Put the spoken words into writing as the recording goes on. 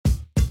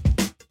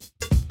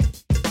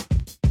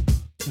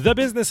The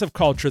business of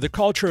culture, the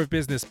culture of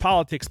business,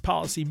 politics,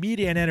 policy,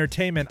 media, and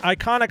entertainment,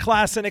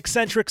 iconoclasts and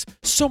eccentrics,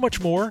 so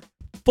much more.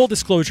 Full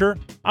disclosure,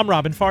 I'm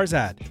Robin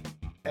Farzad.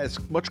 As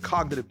much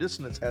cognitive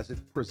dissonance as it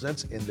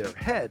presents in their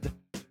head,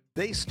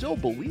 they still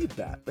believe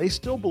that. They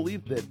still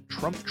believe that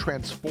Trump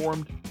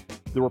transformed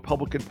the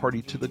Republican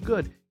Party to the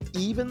good,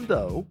 even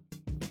though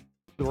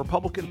the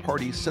Republican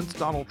Party, since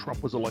Donald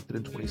Trump was elected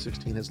in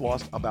 2016, has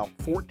lost about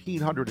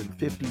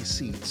 1,450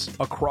 seats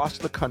across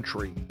the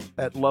country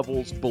at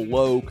levels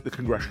below the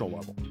congressional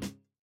level.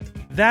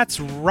 That's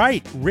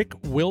right. Rick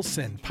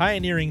Wilson,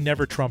 pioneering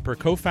Never Trumper,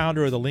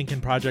 co-founder of the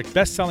Lincoln Project,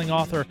 best-selling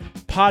author,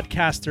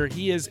 podcaster.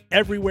 He is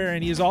everywhere,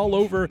 and he is all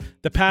over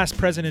the past,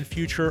 present, and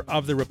future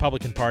of the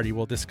Republican Party.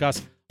 We'll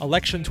discuss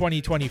election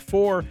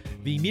 2024,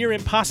 the near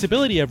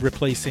impossibility of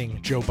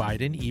replacing Joe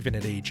Biden, even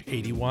at age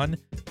 81.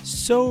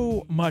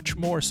 So much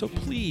more. So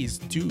please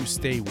do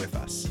stay with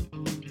us.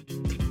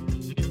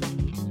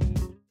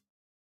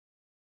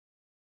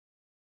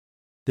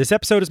 This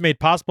episode is made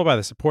possible by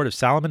the support of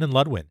Salomon &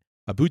 Ludwin,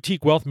 a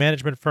boutique wealth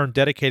management firm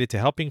dedicated to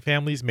helping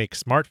families make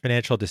smart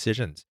financial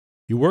decisions.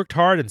 You worked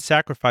hard and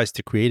sacrificed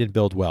to create and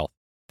build wealth.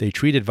 They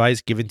treat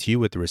advice given to you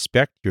with the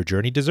respect your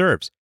journey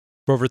deserves.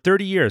 For over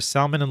 30 years,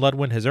 Salomon &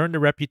 Ludwin has earned a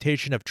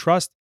reputation of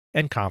trust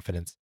and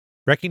confidence,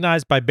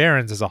 recognized by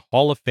Barron's as a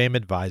Hall of Fame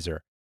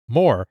advisor.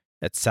 More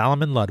at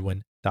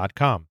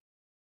salomonludwin.com.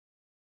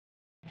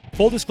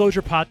 Full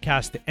Disclosure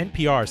Podcast to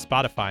NPR,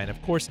 Spotify, and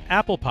of course,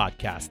 Apple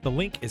Podcasts. The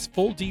link is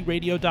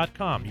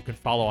fulldradio.com. You can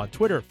follow on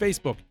Twitter,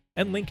 Facebook,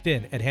 and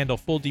LinkedIn at handle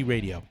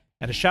FullDRadio.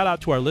 And a shout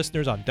out to our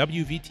listeners on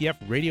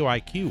WVTF Radio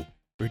IQ,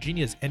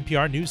 Virginia's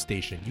NPR news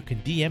station. You can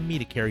DM me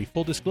to carry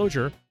Full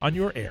Disclosure on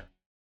your air.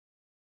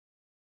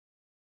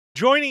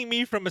 Joining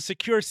me from a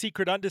secure,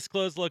 secret,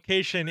 undisclosed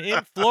location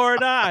in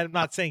Florida, I'm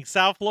not saying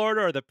South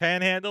Florida or the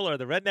Panhandle or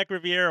the Redneck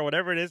Riviera or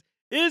whatever it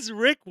is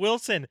Rick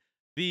Wilson,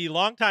 the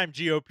longtime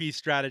GOP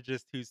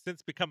strategist who's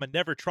since become a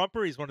Never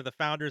Trumper. He's one of the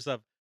founders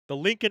of the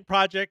Lincoln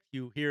Project.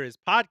 You hear his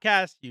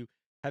podcast. You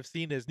have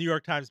seen his New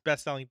York Times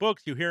bestselling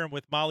books. You hear him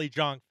with Molly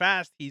Jong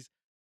Fast. He's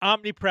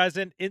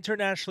omnipresent,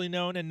 internationally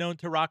known, and known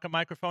to rock a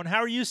microphone. How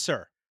are you,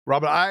 sir?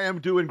 Robin, I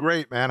am doing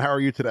great, man. How are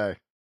you today?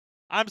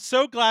 I'm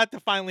so glad to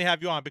finally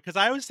have you on, because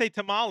I always say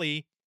to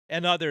Molly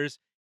and others,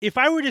 if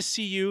I were to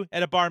see you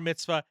at a bar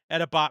mitzvah,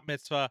 at a bat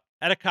mitzvah,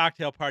 at a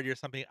cocktail party or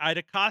something, I'd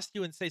accost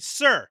you and say,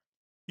 sir,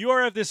 you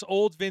are of this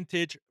old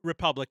vintage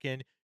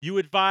Republican. You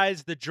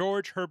advised the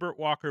George Herbert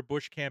Walker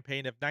Bush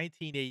campaign of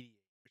 1980,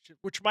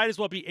 which might as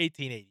well be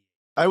 1880.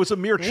 I was a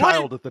mere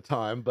child at the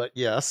time, but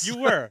yes.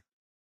 You were.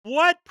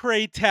 What,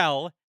 pray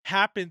tell,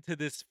 happened to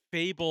this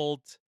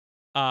fabled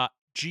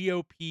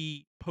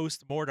GOP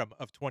postmortem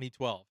of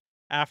 2012?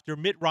 After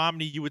Mitt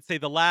Romney, you would say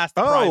the last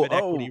private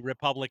equity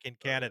Republican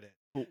candidate,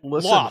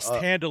 lost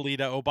handily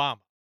to Obama.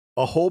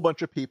 A whole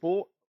bunch of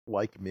people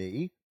like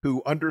me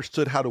who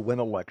understood how to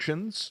win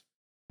elections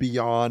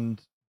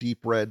beyond deep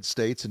red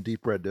states and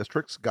deep red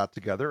districts got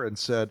together and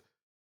said,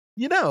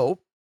 you know,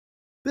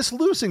 this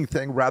losing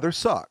thing rather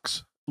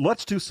sucks.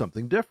 Let's do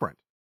something different.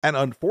 And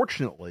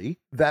unfortunately,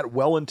 that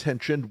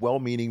well-intentioned,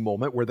 well-meaning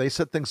moment where they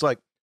said things like,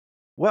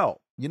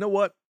 well, you know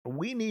what?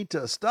 We need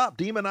to stop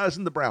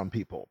demonizing the brown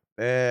people.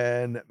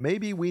 And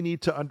maybe we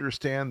need to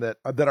understand that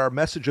our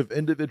message of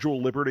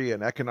individual liberty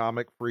and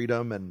economic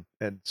freedom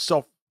and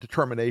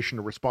self-determination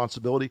and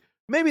responsibility,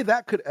 maybe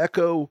that could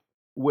echo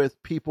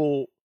with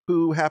people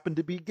who happen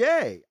to be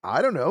gay.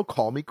 I don't know,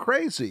 call me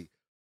crazy.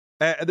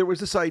 There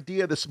was this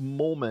idea, this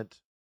moment,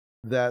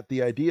 that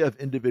the idea of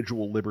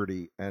individual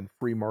liberty and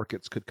free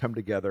markets could come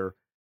together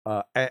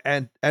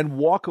and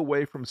walk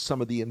away from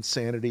some of the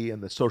insanity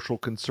and the social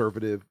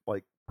conservative,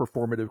 like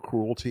performative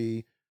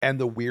cruelty and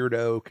the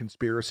weirdo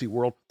conspiracy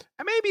world.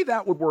 And maybe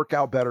that would work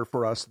out better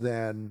for us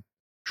than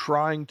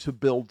trying to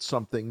build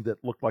something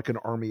that looked like an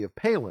army of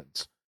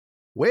Palins.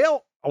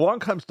 Well, along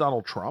comes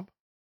Donald Trump,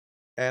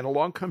 and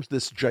along comes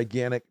this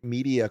gigantic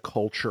media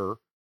culture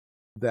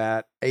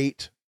that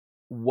ate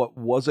what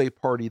was a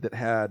party that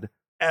had,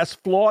 as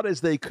flawed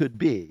as they could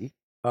be,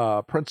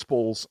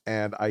 principles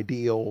and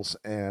ideals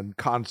and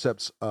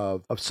concepts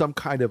of some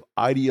kind of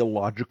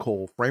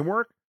ideological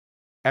framework,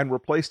 and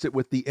replaced it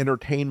with the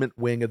entertainment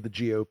wing of the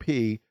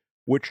GOP,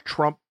 which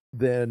Trump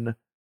then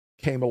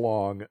came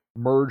along,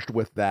 merged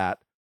with that,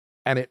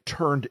 and it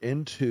turned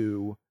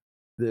into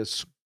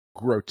this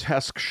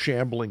grotesque,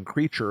 shambling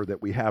creature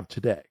that we have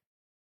today.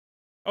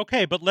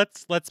 Okay, but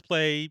let's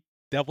play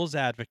devil's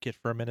advocate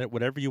for a minute,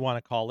 whatever you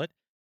want to call it.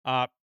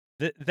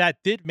 That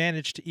did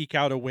manage to eke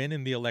out a win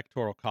in the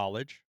Electoral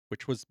College,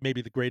 which was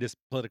maybe the greatest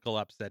political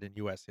upset in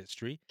U.S.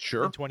 history.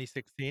 Sure. In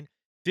 2016.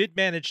 Did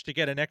manage to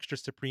get an extra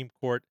Supreme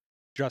Court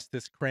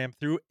justice crammed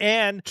through,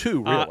 and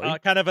two, really.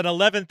 Kind of an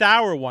 11th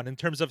hour one in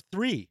terms of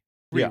three,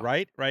 Yeah.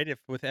 right? If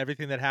with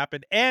everything that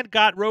happened, and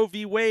got Roe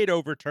v. Wade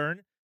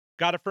overturned,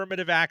 got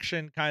affirmative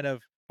action kind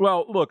of.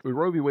 Well, look, with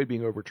Roe v. Wade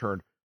being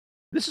overturned,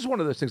 this is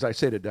one of those things I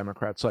say to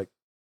Democrats, like,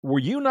 were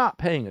you not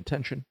paying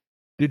attention?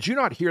 Did you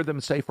not hear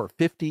them say for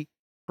 50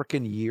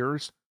 freaking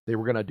years they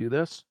were going to do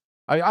this?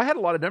 I had a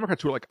lot of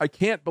Democrats who were like, I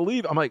can't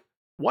believe it. I'm like,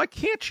 why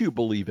can't you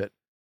believe it?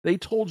 They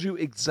told you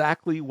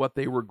exactly what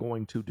they were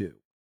going to do.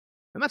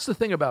 And that's the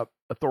thing about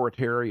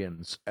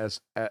authoritarians,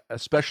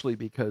 especially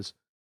because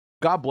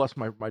God bless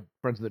my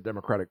friends in the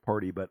Democratic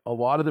Party, but a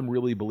lot of them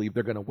really believe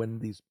they're going to win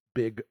these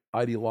big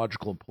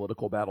ideological and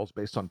political battles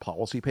based on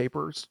policy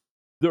papers.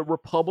 The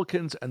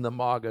Republicans and the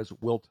MAGAs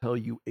will tell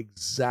you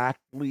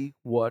exactly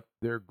what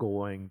they're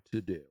going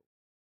to do.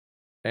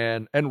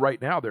 And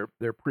right now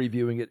they're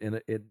previewing it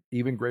in an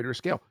even greater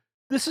scale.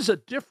 This is a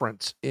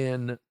difference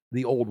in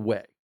the old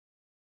way.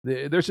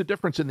 There's a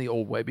difference in the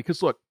old way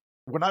because look,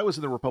 when I was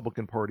in the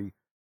Republican Party,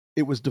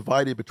 it was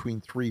divided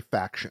between three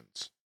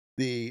factions: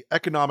 the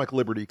economic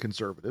liberty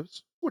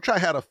conservatives, which I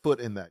had a foot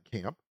in that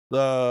camp;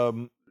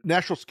 the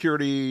national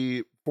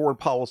security, foreign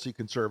policy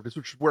conservatives,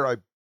 which is where I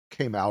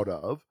came out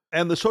of;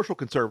 and the social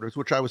conservatives,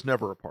 which I was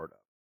never a part of.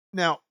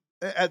 Now,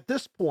 at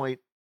this point,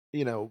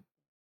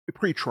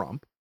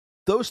 pre-Trump,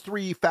 those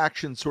three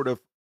factions sort of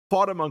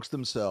fought amongst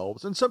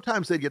themselves, and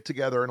sometimes they'd get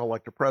together and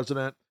elect a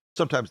president,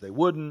 sometimes they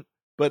wouldn't.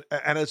 But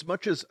and as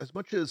much as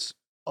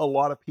a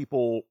lot of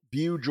people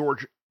view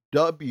George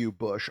W.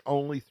 Bush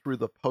only through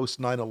the post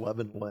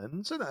 9/11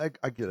 lens, and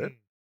I get it.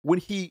 When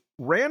he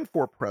ran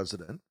for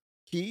president,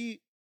 he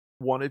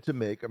wanted to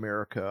make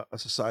America a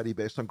society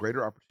based on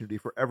greater opportunity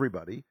for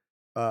everybody.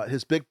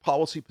 His big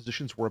policy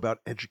positions were about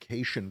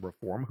education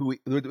reform,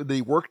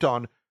 they worked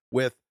on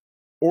with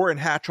Orrin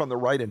Hatch on the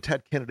right and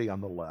Ted Kennedy on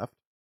the left.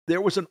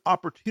 There was an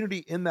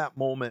opportunity in that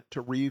moment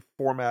to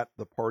reformat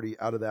the party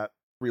out of that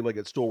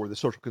three-legged stool where the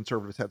social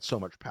conservatives had so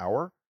much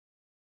power.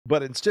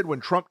 But instead, when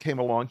Trump came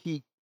along,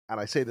 and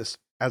I say this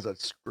as a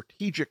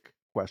strategic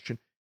question,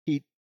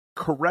 he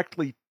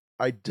correctly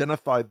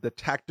identified the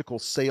tactical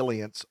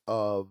salience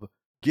of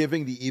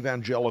giving the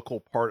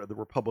evangelical part of the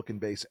Republican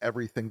base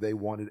everything they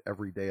wanted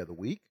every day of the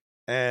week.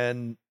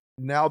 And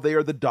now they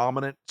are the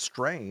dominant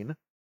strain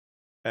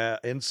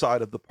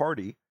inside of the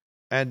party.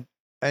 And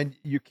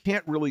you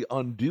can't really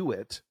undo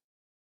it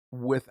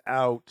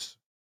without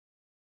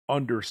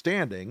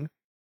understanding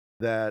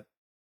that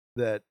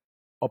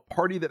a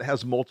party that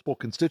has multiple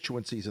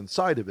constituencies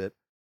inside of it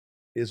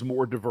is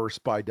more diverse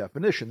by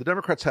definition. The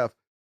Democrats have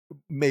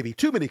maybe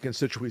too many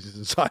constituencies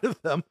inside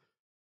of them,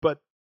 but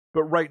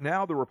right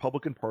now the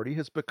Republican Party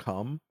has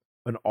become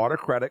an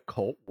autocratic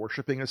cult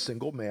worshiping a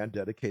single man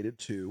dedicated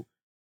to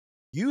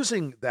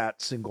using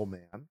that single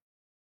man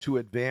to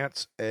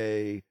advance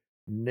a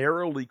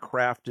narrowly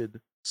crafted,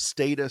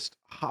 statist,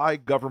 high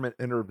government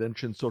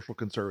intervention, social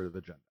conservative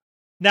agenda.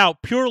 Now,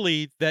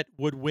 purely that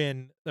would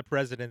win the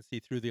presidency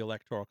through the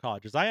Electoral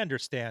College. As I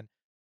understand,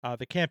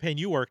 the campaign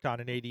you worked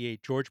on in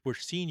 '88, George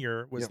Bush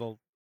Sr.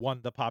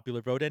 won the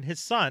popular vote, and his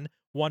son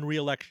won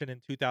re-election in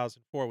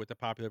 2004 with the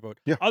popular vote.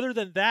 Yeah. Other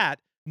than that,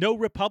 no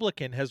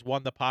Republican has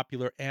won the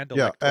popular and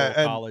Yeah, Electoral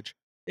and College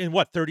in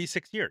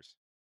 36 years?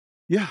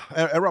 Yeah,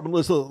 and Robin,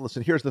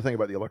 listen. Here's the thing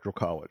about the Electoral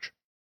College: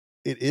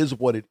 it is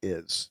what it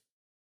is.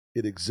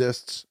 It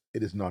exists.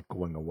 It is not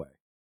going away.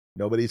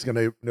 Nobody's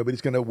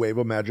gonna wave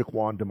a magic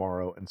wand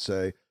tomorrow and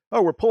say,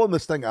 "Oh, we're pulling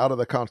this thing out of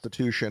the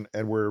Constitution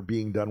and we're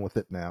being done with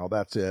it now.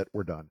 That's it.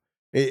 We're done."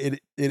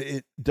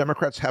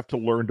 Democrats have to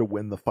learn to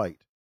win the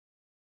fight,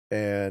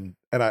 and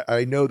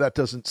I know that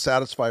doesn't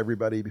satisfy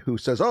everybody who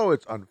says, "Oh,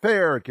 it's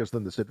unfair. It gives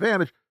them this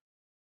advantage."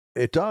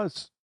 It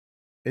does,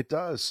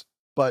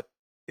 but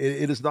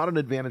it is not an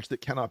advantage that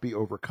cannot be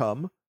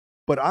overcome.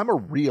 But I'm a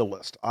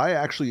realist. I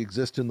actually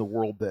exist in the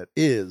world that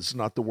is,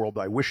 not the world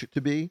I wish it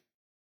to be.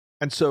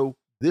 And so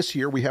this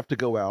year we have to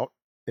go out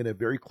in a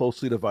very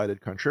closely divided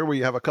country where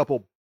you have a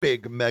couple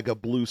big mega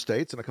blue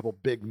states and a couple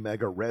big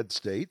mega red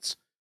states.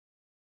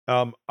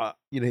 You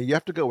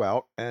have to go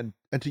out and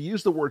to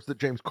use the words that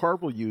James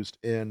Carville used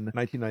in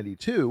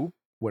 1992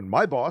 when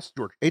my boss,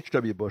 George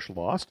H.W. Bush,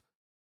 lost.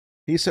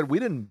 He said, "We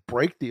didn't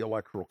break the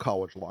Electoral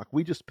College lock.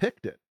 We just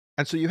picked it."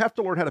 And so you have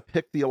to learn how to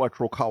pick the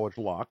Electoral College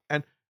lock.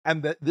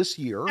 And that this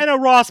year, And a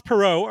Ross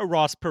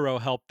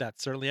Perot helped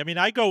that, certainly. I mean,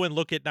 I go and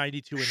look at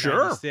 92 and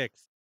Sure.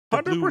 96,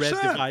 the blue-red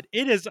 100%. divide.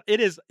 It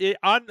is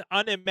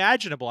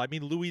unimaginable. I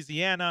mean,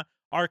 Louisiana,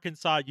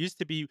 Arkansas used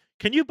to be.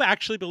 Can you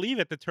actually believe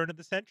at the turn of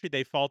the century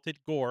they faulted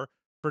Gore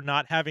for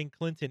not having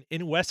Clinton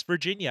in West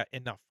Virginia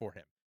enough for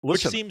him,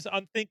 which Listen. seems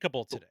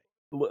unthinkable today.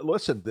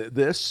 Listen,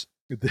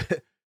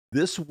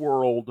 this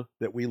world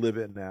that we live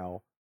in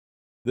now,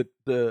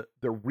 the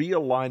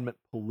realignment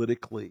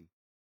politically.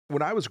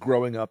 When I was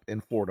growing up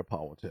in Florida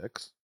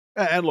politics,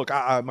 and look,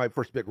 my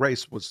first big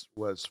race was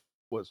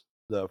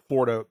the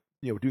Florida,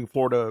 doing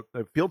Florida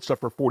field stuff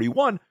for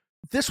 41.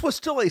 This was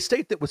still a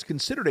state that was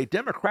considered a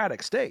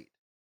Democratic state.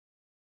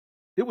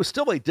 It was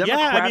still a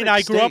Democratic I mean,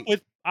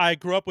 I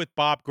grew up with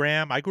Bob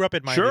Graham. I grew up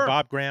in Miami. Sure.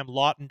 Bob Graham,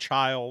 Lawton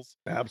Chiles,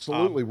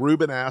 Absolutely.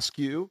 Reuben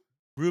Askew.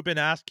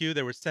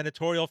 There were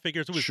senatorial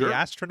figures. Who was Sure. the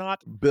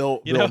astronaut?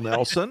 Bill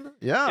Nelson.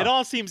 Yeah. It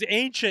all seems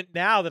ancient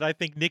now that I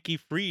think Nikki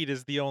Fried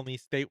is the only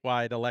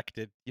statewide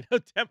elected,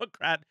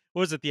 Democrat.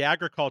 What was it, the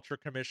agriculture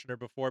commissioner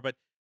before? But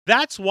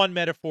that's one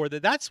metaphor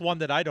that's one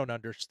that I don't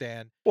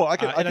understand. Well, I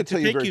can And tell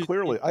you to very take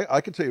clearly. I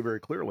can tell you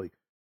very clearly.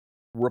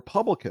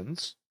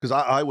 Republicans, because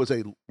I was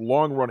a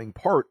long running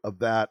part of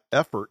that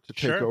effort to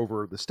take Sure.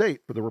 over the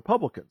state for the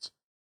Republicans.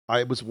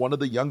 I was one of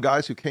the young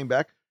guys who came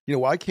back.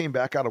 I came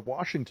back out of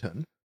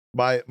Washington.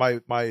 My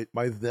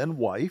then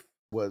wife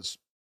was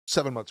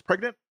 7 months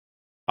pregnant.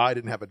 I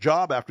didn't have a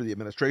job after the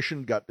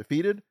administration got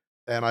defeated,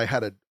 and I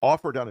had an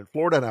offer down in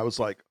Florida, and I was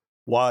like,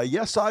 why,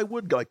 yes, I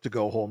would like to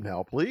go home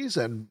now, please,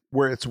 and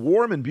where it's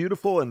warm and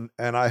beautiful, and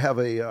I have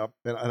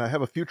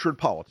a future in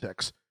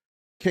politics.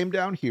 Came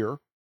down here,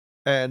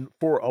 and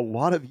for a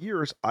lot of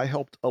years, I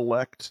helped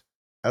elect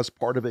as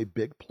part of a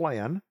big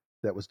plan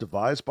that was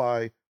devised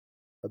by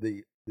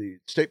the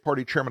state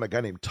party chairman, a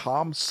guy named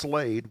Tom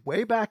Slade,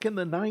 way back in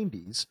the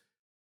 90s.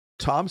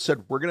 Tom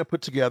said, we're going to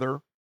put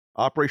together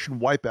Operation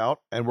Wipeout,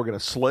 and we're going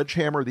to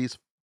sledgehammer these,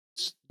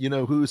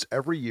 who's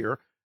every year,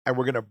 and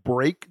we're going to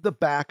break the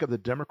back of the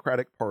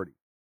Democratic Party.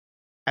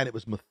 And it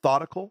was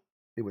methodical.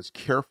 It was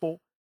careful.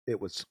 It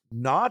was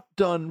not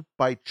done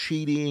by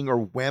cheating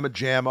or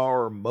whamma-jamma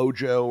or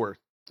mojo or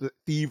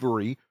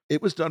thievery.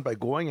 It was done by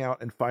going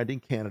out and finding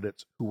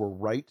candidates who were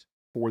right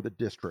for the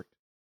district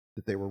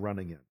that they were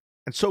running in.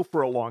 And so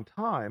for a long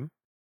time,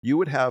 you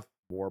would have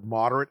more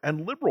moderate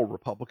and liberal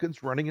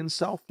Republicans running in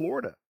South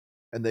Florida,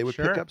 and they would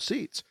pick up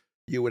seats.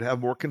 You would have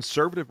more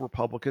conservative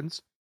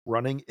Republicans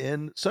running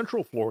in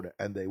Central Florida,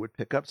 and they would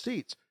pick up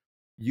seats.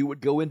 You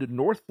would go into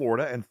North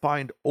Florida and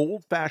find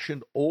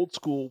old-fashioned,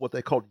 old-school, what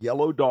they called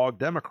yellow dog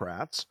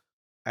Democrats,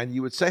 and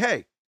you would say,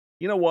 hey,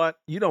 you know what?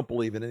 You don't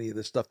believe in any of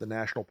this stuff the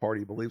National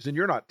Party believes in.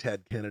 You're not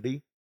Ted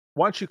Kennedy.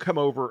 Why don't you come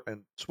over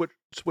and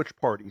switch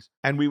parties?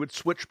 And we would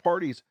switch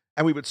parties,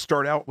 and we would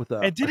start out with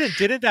And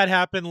didn't that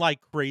happen like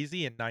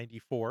crazy in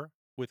 94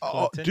 with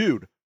Clinton?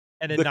 Dude.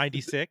 And in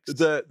 96?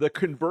 The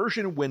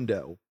conversion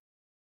window,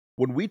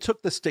 when we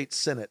took the state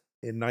Senate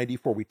in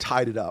 94, we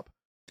tied it up.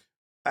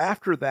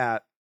 After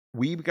that,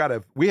 we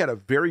had a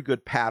very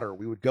good pattern.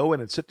 We would go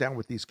in and sit down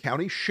with these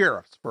county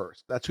sheriffs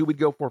first. That's who we'd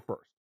go for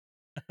first.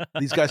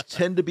 These guys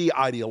tend to be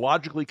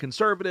ideologically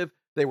conservative.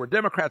 They were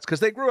Democrats because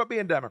they grew up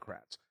being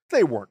Democrats.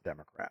 They weren't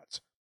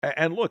Democrats.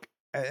 And look,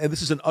 and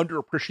this is an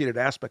underappreciated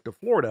aspect of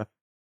Florida.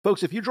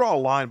 Folks, if you draw a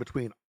line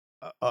between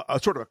a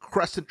sort of a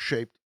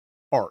crescent-shaped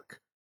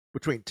arc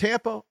between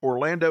Tampa,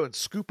 Orlando, and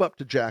scoop up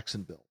to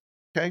Jacksonville,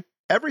 okay?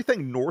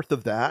 Everything north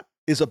of that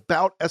is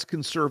about as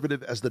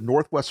conservative as the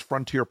northwest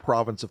frontier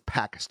province of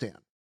Pakistan.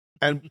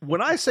 And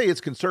when I say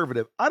it's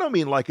conservative, I don't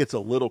mean like it's a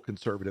little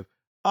conservative.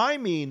 I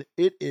mean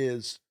it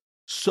is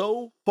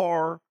so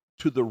far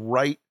to the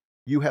right,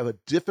 you have a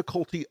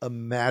difficulty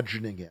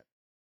imagining it.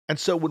 And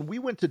so when we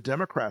went to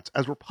Democrats,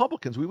 as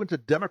Republicans, we went to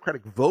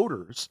Democratic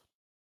voters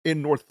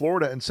in North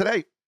Florida and said,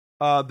 hey,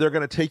 they're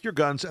going to take your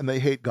guns and they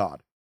hate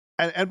God.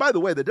 And by the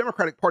way, the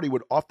Democratic Party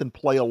would often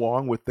play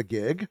along with the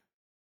gig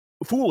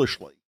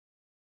foolishly.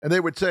 And they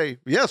would say,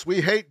 yes,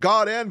 we hate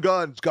God and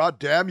guns. God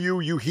damn you,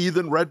 you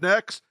heathen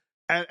rednecks.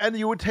 And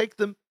you would take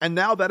them. And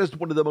now that is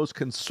one of the most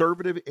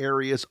conservative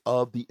areas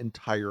of the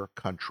entire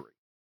country.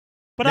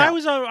 But now,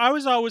 I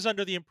was always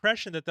under the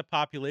impression that the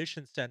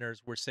population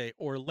centers were, say,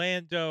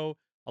 Orlando,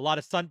 a lot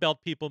of Sunbelt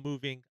people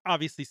moving,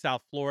 obviously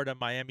South Florida,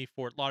 Miami,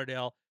 Fort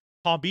Lauderdale.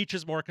 Palm Beach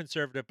is more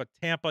conservative, but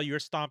Tampa, your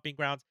stomping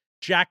grounds,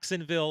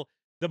 Jacksonville.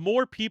 The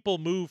more people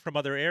move from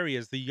other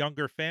areas, the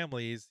younger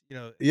families,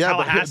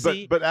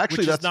 Tallahassee, but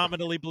actually, which is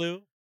nominally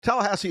blue.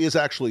 Tallahassee is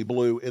actually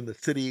blue in the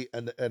city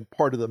and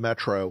part of the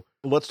metro.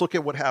 Let's look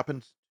at what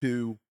happened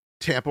to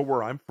Tampa,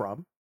 where I'm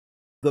from.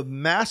 The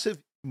massive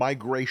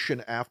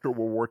migration after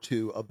World War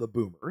II of the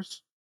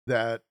boomers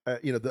that,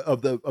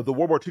 of the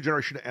World War II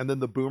generation, and then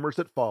the boomers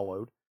that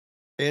followed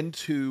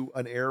into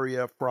an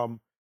area from,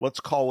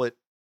 let's call it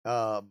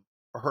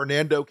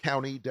Hernando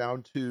County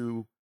down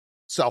to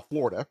South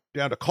Florida,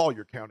 down to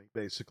Collier County,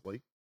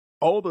 basically.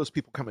 All of those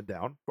people coming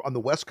down on the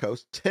West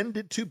Coast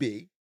tended to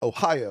be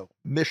Ohio,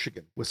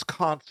 Michigan,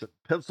 Wisconsin,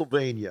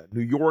 Pennsylvania,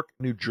 New York,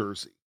 New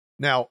Jersey.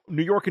 Now,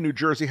 New York and New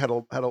Jersey had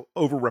a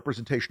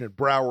overrepresentation in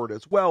Broward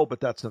as well, but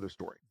that's another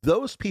story.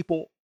 Those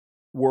people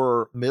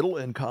were middle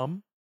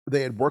income.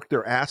 They had worked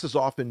their asses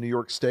off in New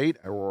York State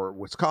or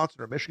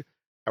Wisconsin or Michigan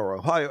or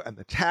Ohio, and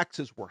the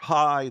taxes were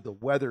high. The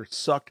weather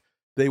sucked.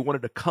 They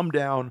wanted to come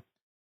down,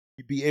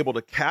 be able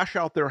to cash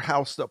out their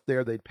house up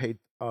there they'd paid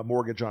a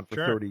mortgage on for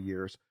 30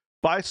 years,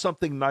 buy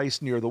something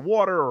nice near the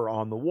water or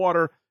on the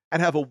water,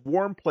 and have a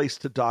warm place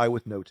to die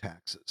with no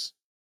taxes.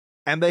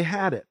 And they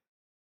had it.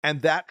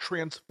 And that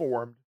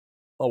transformed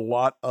a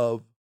lot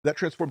of the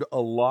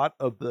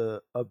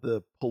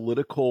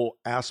political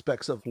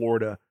aspects of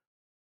Florida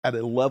at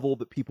a level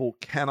that people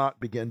cannot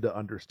begin to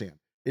understand.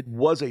 It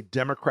was a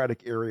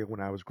Democratic area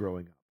when I was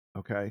growing up,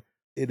 okay?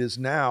 It is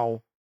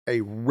now a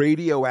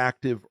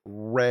radioactive,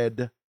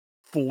 red,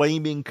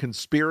 flaming,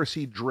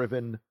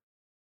 conspiracy-driven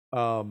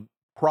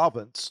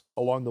province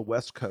along the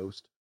West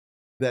Coast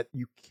that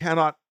you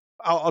cannot...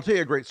 I'll tell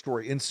you a great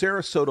story. In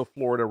Sarasota,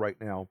 Florida right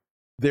now,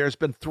 there's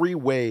been 3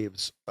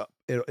 waves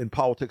in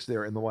politics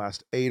there in the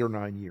last 8 or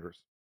 9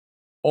 years.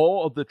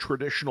 All of the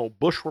traditional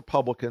Bush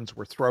Republicans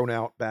were thrown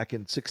out back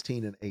in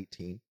 16 and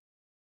 18,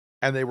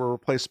 and they were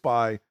replaced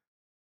by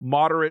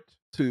moderate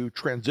to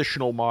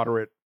transitional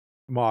moderate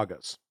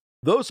MAGAs.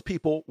 Those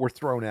people were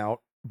thrown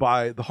out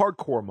by the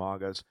hardcore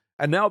MAGAs,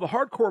 and now the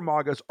hardcore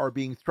MAGAs are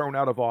being thrown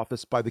out of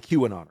office by the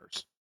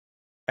QAnoners.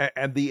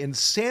 And the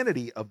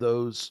insanity of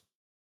those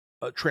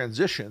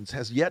transitions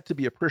has yet to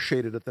be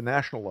appreciated at the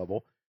national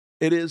level.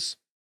 It is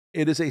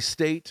a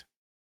state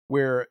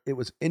where it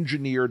was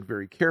engineered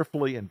very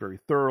carefully and very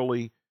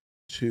thoroughly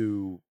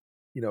to,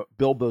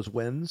 build those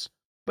wins.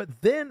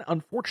 But then,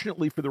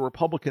 unfortunately for the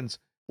Republicans,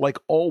 like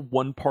all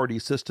one-party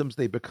systems,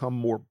 they become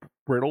more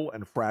brittle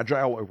and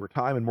fragile over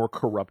time and more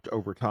corrupt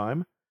over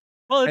time.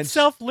 Well, And it's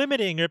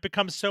self-limiting. It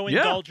becomes so yeah,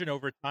 indulgent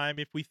over time.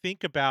 If we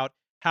think about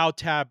how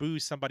taboo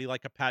somebody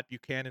like a Pat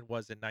Buchanan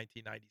was in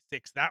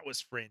 1996, that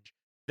was fringe.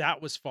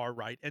 That was far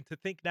right. And to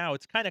think now,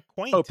 it's kind of oh,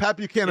 quaint. Pat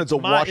Buchanan's a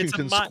It's a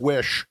Washington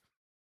squish.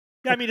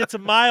 Yeah, I mean, it's a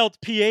mild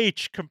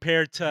pH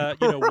compared to,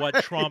 what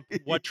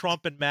Right.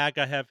 Trump and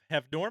MAGA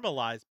have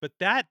normalized. But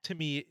that to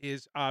me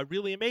is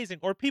really amazing.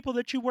 Or people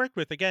that you work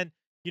with, again,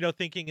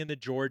 thinking in the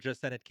Georgia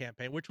Senate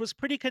campaign, which was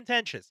pretty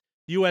contentious.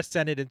 U.S.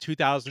 Senate in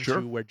 2002,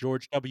 Sure. where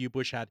George W.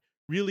 Bush had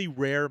really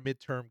rare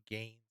midterm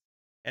gains,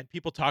 and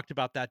people talked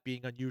about that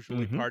being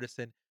unusually Hmm.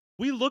 partisan.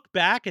 We look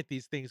back at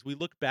these things. We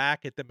look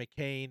back at the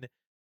McCain,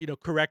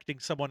 correcting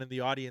someone in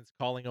the audience,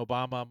 calling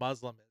Obama a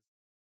Muslim.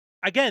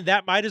 Again,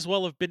 that might as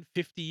well have been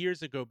 50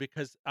 years ago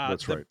because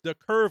That's right. the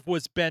curve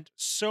was bent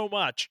so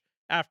much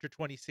after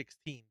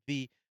 2016.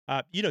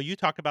 You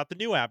talk about the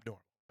new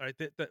abnormal, right?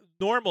 The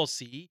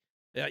normalcy,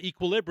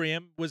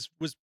 equilibrium was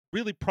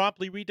really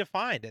promptly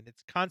redefined, and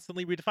it's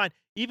constantly redefined,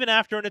 even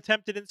after an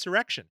attempted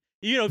insurrection.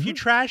 If you Hmm.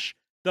 trash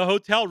the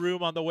hotel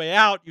room on the way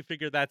out, you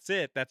figure that's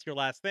it, that's your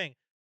last thing.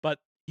 But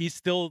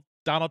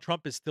Donald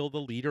Trump is still the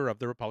leader of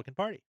the Republican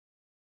Party.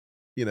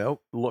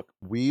 Look,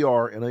 we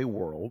are in a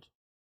world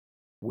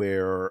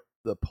where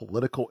the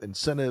political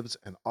incentives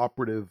and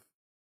operative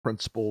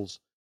principles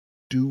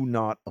do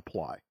not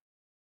apply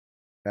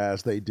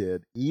as they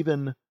did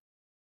even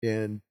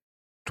in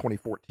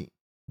 2014.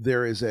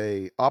 There is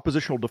a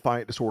oppositional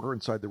defiant disorder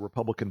inside the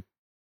Republican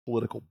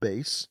political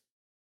base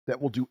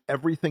that will do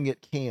everything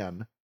it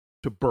can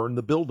to burn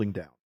the building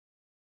down.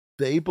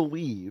 They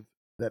believe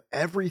that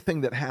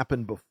everything that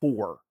happened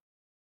before,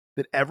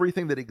 that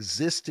everything that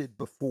existed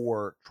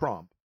before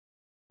Trump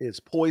is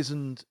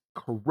poisoned,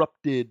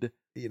 corrupted.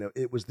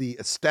 It was the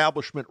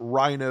establishment,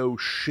 rhino,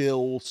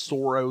 shill,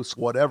 Soros,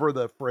 whatever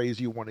the phrase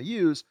you want to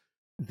use.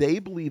 They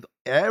believe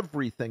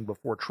everything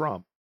before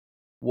Trump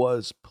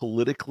was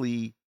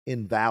politically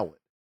invalid.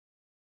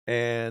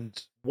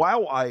 And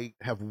while I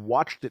have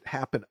watched it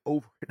happen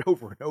over and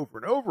over and over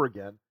and over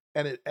again,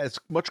 and it as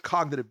much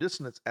cognitive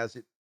dissonance as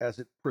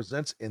it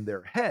presents in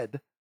their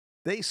head,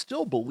 they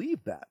still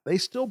believe that. They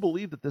still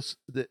believe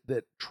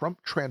that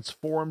Trump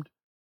transformed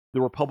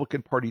the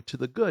Republican Party to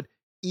the good,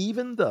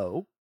 even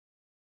though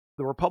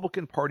the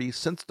Republican Party,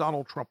 since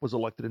Donald Trump was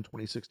elected in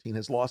 2016,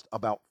 has lost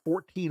about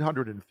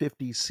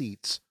 1,450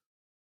 seats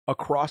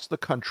across the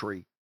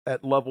country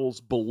at levels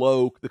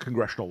below the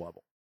congressional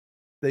level.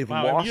 They've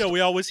Wow, and lost. we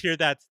always hear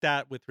that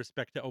stat with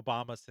respect to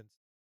Obama since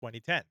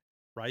 2010,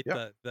 right?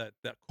 Yeah, The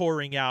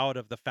coring out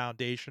of the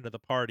foundation of the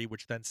party,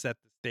 which then set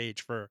the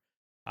stage for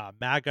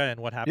MAGA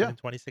and what happened yeah. in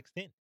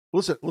 2016.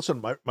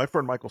 Listen. My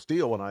friend Michael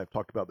Steele and I have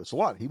talked about this a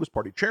lot. He was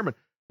party chairman.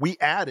 We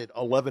added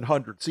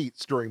 1,100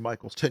 seats during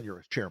Michael's tenure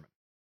as chairman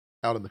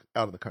out in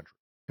the country.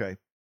 Okay,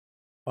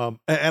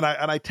 and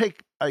I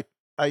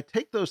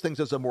take those things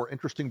as a more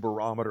interesting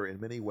barometer in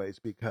many ways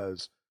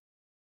because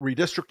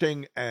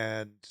redistricting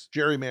and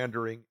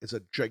gerrymandering is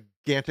a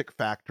gigantic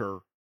factor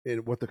in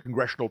what the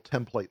congressional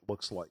template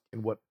looks like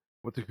and what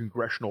the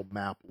congressional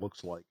map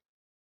looks like.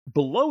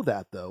 Below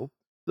that, though,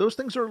 those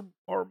things are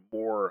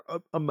more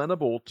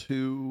amenable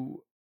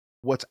to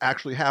what's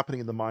actually happening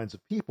in the minds of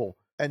people.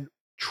 And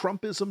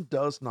Trumpism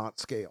does not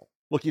scale.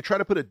 Look, you try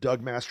to put a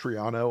Doug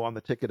Mastriano on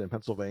the ticket in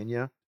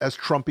Pennsylvania, as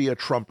Trumpy a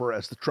Trumper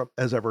as the Trump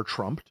as ever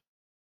trumped,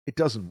 it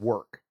doesn't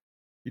work.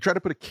 You try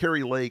to put a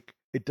Kerry Lake,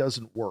 it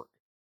doesn't work.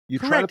 You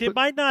try to Correct. It put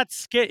might not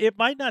scale. It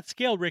might not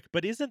scale, Rick.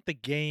 But isn't the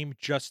game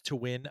just to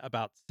win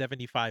about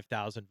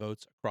 75,000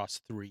 votes across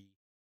three,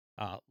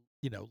 uh,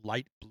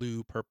 light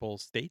blue, purple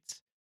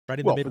states, right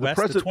in the well for the Midwest?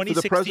 The president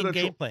 2016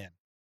 game plan.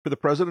 for the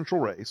presidential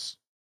race.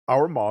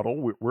 Our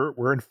model,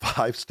 we're in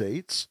 5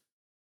 states,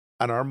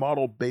 and our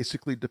model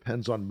basically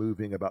depends on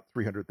moving about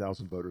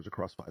 300,000 voters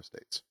across 5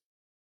 states.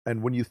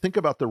 And when you think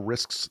about the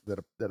risks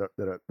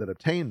that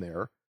attain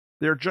there,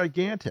 they're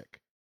gigantic.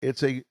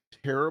 It's a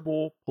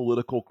terrible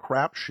political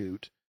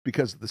crapshoot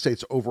because of the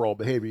state's overall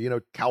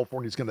behavior.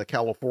 California's going to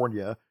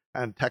California,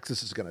 and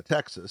Texas is going to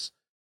Texas.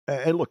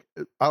 And look,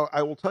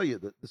 I will tell you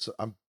that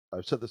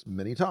I've said this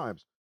many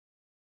times.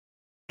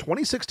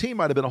 2016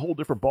 might have been a whole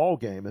different ball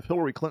game if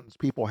Hillary Clinton's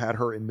people had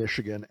her in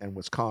Michigan and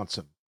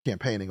Wisconsin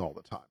campaigning all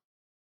the time.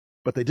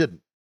 But they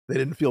didn't. They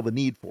didn't feel the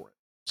need for it.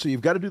 So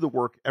you've got to do the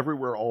work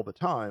everywhere all the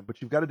time,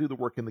 but you've got to do the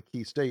work in the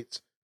key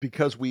states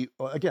because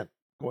again,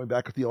 going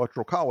back to the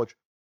Electoral College,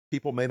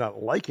 people may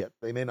not like it.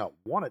 They may not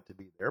want it to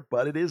be there,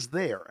 but it is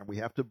there. And we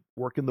have to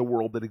work in the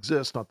world that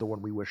exists, not the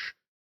one we wish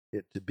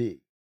it to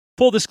be.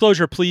 Full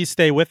disclosure, please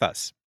stay with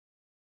us.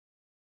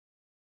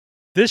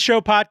 This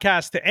show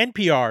podcasts to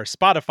NPR,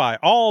 Spotify,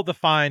 all the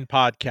fine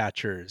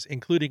podcatchers,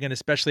 including and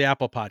especially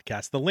Apple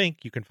Podcasts. The link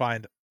you can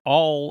find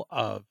all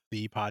of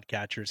the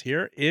podcatchers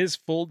here is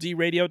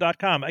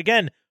fulldradio.com.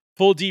 Again,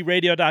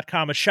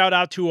 fulldradio.com. A shout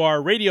out to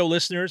our radio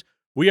listeners.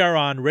 We are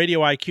on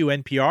Radio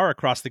IQ NPR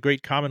across the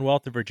great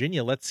Commonwealth of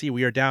Virginia. Let's see,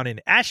 we are down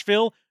in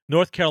Asheville,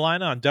 North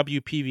Carolina on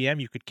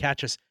WPVM. You could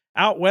catch us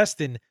out west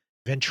in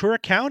Ventura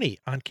County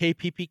on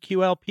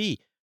KPPQLP.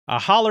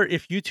 Holler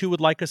if you too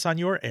would like us on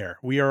your air.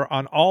 We are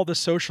on all the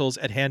socials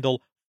at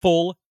handle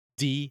Full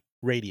D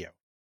Radio.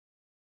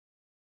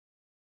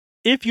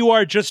 If you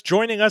are just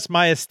joining us,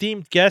 my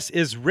esteemed guest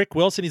is Rick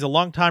Wilson. He's a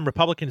longtime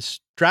Republican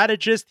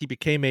strategist. He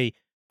became a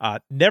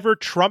never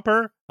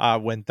Trumper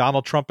when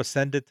Donald Trump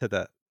ascended to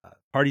the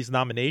party's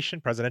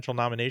presidential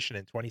nomination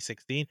in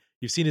 2016.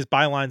 You've seen his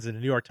bylines in the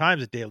New York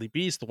Times, the Daily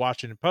Beast, the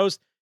Washington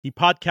Post. He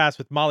podcasts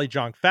with Molly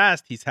Jong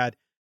Fast. He's had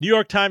New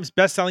York Times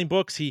bestselling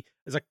books. He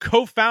is a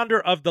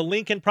co-founder of the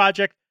Lincoln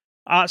Project.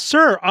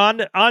 Sir,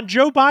 on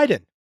Joe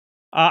Biden,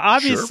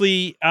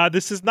 obviously, sure.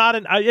 This is not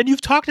and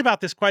you've talked about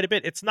this quite a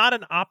bit. It's not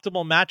an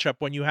optimal matchup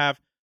when you have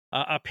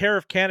a pair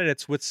of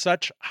candidates with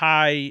such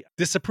high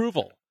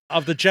disapproval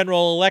of the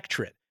general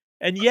electorate.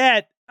 And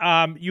yet,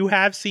 you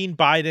have seen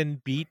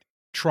Biden beat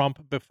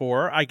Trump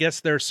before. I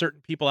guess there are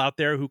certain people out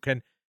there who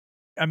can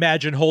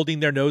imagine holding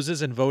their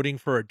noses and voting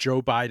for a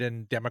Joe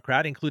Biden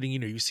Democrat, including,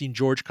 you've seen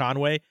George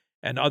Conway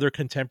and other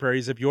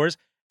contemporaries of yours.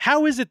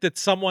 How is it that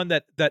someone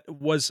that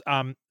was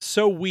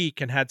so weak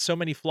and had so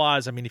many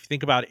flaws, I mean, if you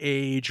think about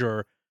age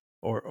or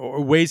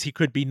ways he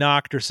could be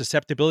knocked or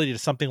susceptibility to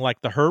something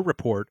like the Hur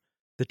report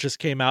that just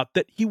came out,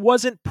 that he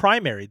wasn't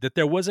primary, that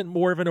there wasn't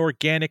more of an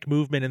organic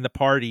movement in the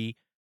party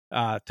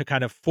to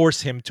kind of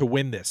force him to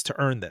win this, to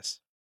earn this?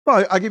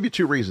 Well, I'll give you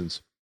two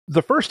reasons.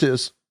 The first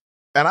is,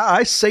 and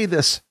I say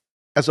this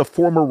as a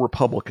former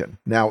Republican,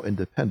 now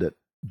independent,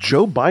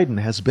 Joe Biden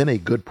has been a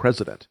good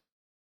president.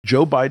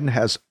 Joe Biden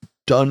has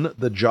done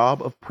the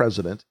job of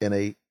president in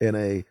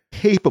a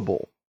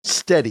capable,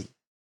 steady,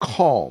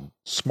 calm,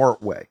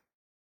 smart way.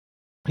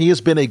 He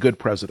has been a good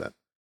president.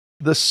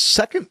 The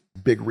second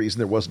big reason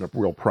there wasn't a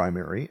real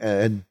primary,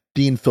 and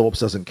Dean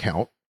Phillips doesn't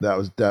count.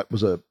 That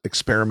was an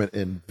experiment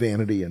in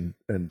vanity and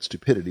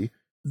stupidity.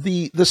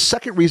 The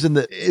second reason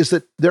is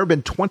that there have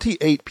been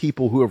 28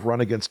 people who have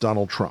run against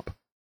Donald Trump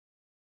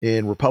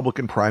in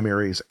Republican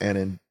primaries and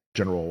in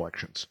general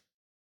elections.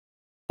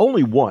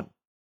 Only one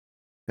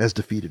has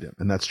defeated him,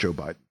 and that's Joe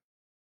Biden.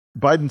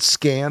 Biden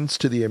scans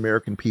to the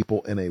American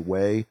people in a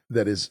way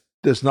that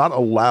does not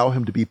allow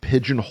him to be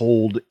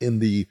pigeonholed in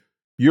the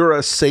 "you're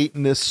a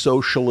Satanist,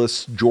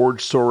 socialist,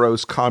 George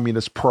Soros,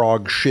 communist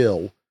Prague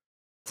shill"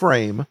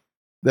 frame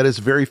that is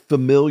very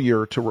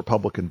familiar to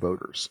Republican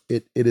voters.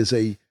 It is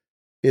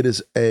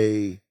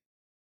a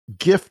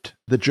gift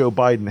that Joe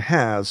Biden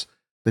has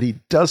that he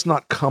does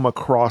not come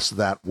across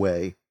that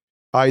way,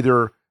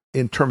 either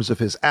in terms of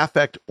his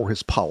affect or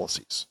his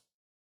policies.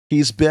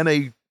 He's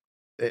been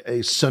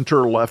a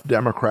center-left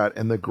Democrat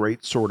in the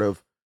great sort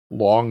of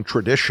long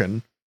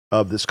tradition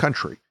of this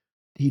country.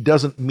 He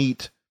doesn't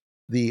meet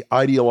the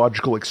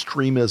ideological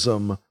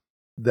extremism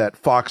that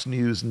Fox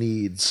News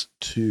needs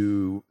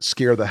to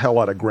scare the hell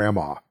out of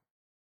grandma.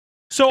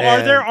 So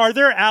are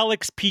there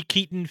Alex P.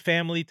 Keaton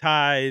family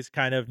ties,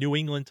 kind of New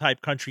England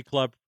type country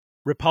club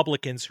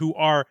Republicans who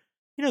are,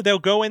 they'll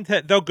go in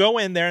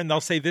there and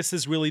they'll say this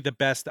is really the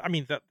best. I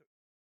mean,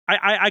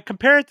 I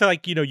compare it to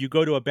like, you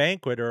go to a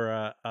banquet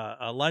or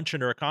a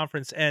luncheon or a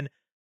conference and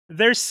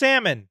there's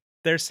salmon.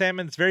 There's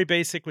salmon. It's very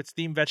basic with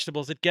steamed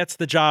vegetables. It gets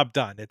the job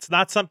done. It's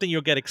not something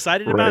you'll get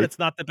excited about. It's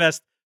not the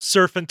best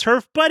surf and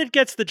turf, but it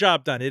gets the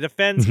job done. It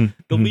offends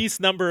the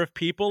least number of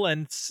people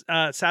and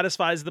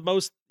satisfies the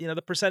most,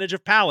 the percentage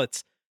of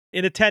palates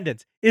in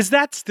attendance. Is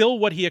that still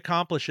what he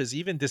accomplishes,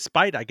 even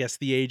despite, I guess,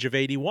 the age of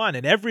 81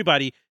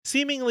 and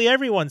seemingly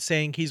everyone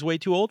saying he's way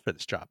too old for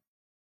this job?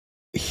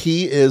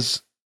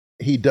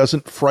 He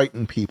doesn't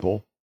frighten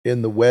people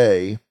in the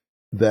way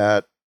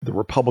that the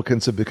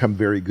Republicans have become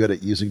very good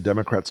at using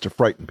Democrats to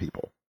frighten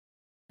people.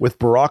 With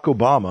Barack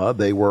Obama,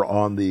 they were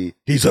on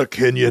he's a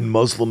Kenyan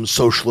Muslim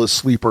socialist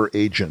sleeper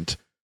agent.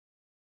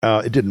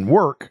 It didn't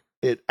work.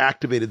 It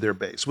activated their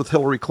base. With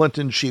Hillary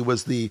Clinton, she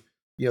was the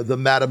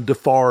Madame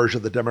Defarge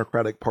of the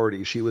Democratic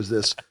Party. She was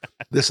this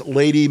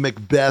Lady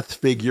Macbeth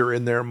figure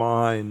in their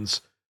minds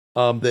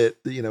that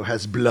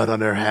has blood on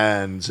her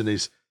hands and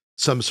is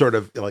some sort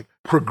of like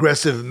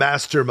progressive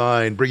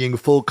mastermind bringing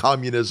full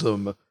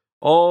communism,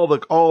 all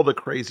the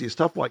crazy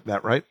stuff like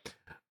that, right?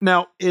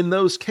 Now, in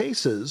those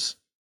cases,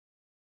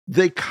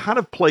 they kind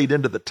of played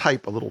into the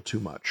type a little too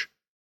much.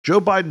 Joe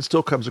Biden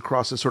still comes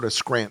across as sort of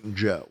Scranton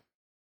Joe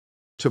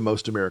to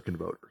most American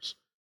voters.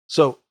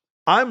 So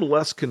I'm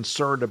less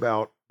concerned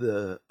about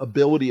the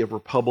ability of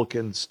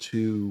Republicans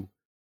to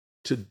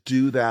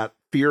do that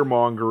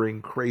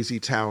fear-mongering, crazy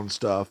town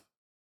stuff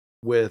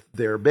with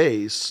their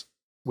base,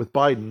 with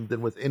Biden,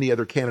 than with any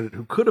other candidate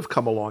who could have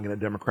come along in a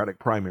Democratic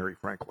primary,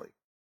 frankly.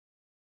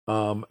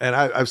 And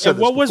I've said And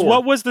this before.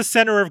 what was the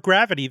center of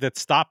gravity that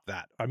stopped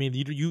that? I mean,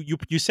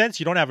 you sense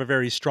you don't have a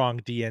very strong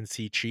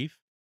DNC chief,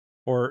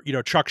 or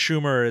Chuck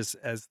Schumer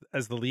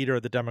as the leader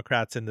of the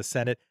Democrats in the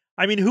Senate.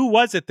 I mean, who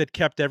was it that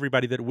kept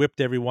everybody, that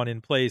whipped everyone in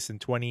place in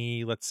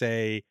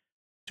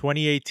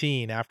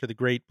 2018 after the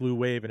Great Blue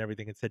Wave and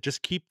everything, and said,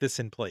 just keep this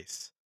in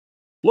place?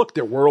 Look,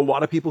 there were a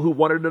lot of people who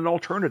wanted an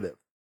alternative.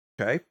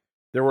 Okay,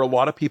 there were a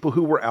lot of people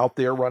who were out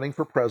there running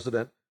for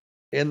president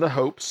in the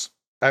hopes.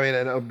 I mean,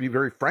 and I'll be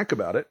very frank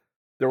about it.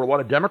 There were a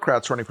lot of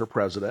Democrats running for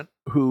president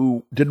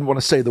who didn't want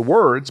to say the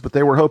words, but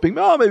they were hoping,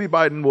 oh, maybe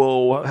Biden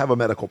will have a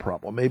medical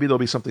problem. Maybe there'll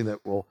be something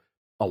that will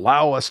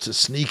allow us to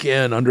sneak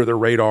in under the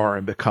radar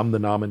and become the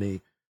nominee.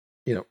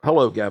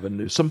 Hello, Gavin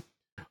Newsom.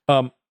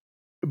 But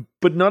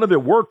none of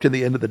it worked in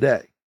the end of the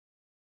day.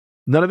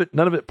 None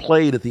of it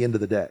played at the end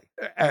of the day.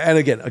 And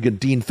again,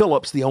 Dean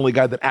Phillips, the only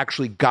guy that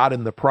actually got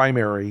in the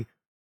primary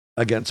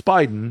against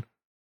Biden,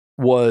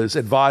 was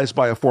advised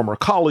by a former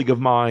colleague of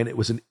mine. It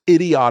was an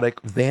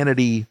idiotic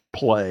vanity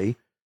play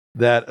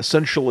that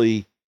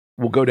essentially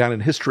will go down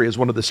in history as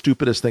one of the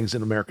stupidest things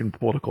in American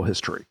political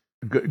history.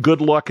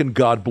 Good luck and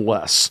God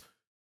bless.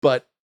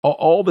 But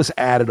all this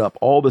added up,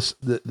 all this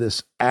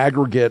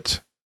aggregate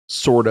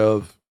sort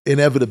of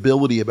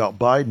inevitability about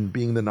Biden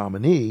being the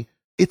nominee,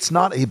 it's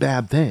not a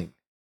bad thing.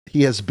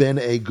 He has been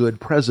a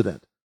good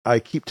president. I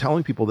keep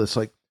telling people this,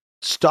 like,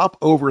 stop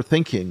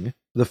overthinking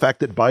the fact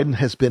that Biden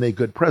has been a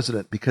good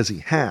president, because he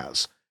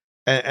has.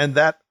 And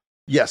that,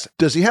 yes,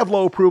 does he have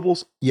low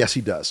approvals? Yes,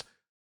 he does.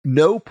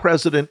 No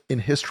president in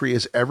history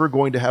is ever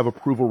going to have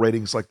approval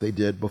ratings like they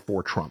did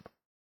before Trump.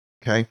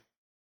 Okay?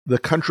 The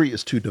country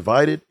is too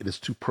divided. It is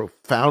too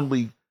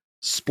profoundly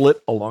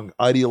split along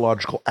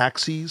ideological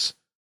axes.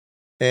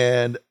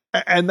 And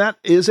that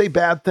is a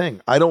bad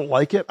thing. I don't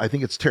like it. I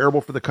think it's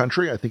terrible for the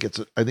country. I think it's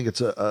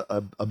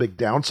a big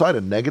downside,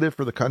 a negative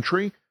for the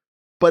country.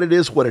 But it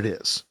is what it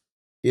is.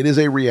 It is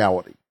a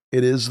reality.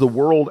 It is the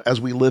world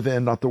as we live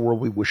in, not the world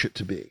we wish it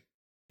to be.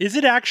 Is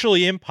it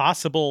actually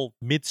impossible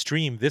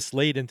midstream this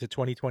late into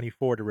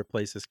 2024 to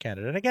replace this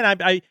candidate? And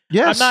again,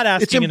 Yes, I'm not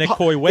asking in a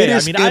coy way.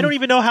 I mean, I don't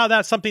even know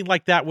how something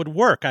like that would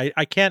work.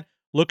 I can't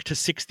look to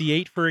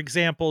 68 for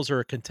examples or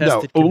a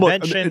contested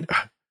convention.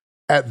 Look,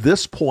 at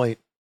this point,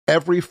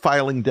 every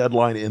filing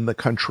deadline in the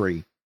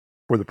country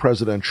for the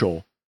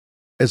presidential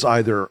is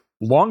either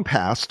long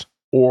past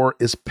or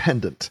is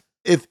pendant.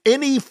 If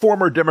any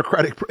former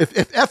Democratic, if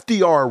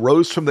FDR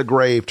rose from the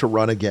grave to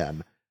run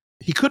again,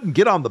 he couldn't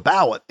get on the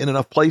ballot in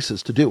enough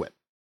places to do it.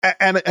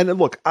 And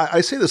look,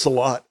 I say this a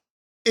lot.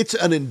 It's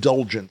an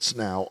indulgence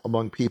now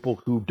among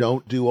people who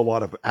don't do a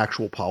lot of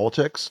actual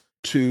politics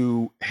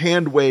to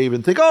hand wave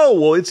and think, oh,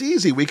 well, it's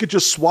easy. We could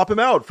just swap him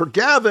out for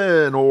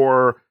Gavin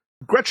or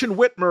Gretchen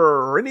Whitmer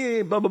or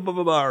any blah, blah, blah,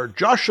 blah, blah, or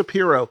Josh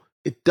Shapiro.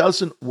 It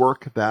doesn't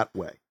work that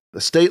way.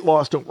 The state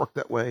laws don't work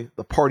that way.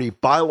 The party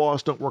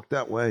bylaws don't work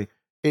that way.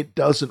 It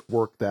doesn't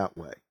work that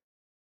way.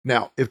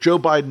 Now, if Joe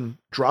Biden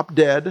dropped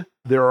dead,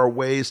 there are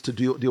ways to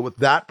deal with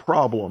that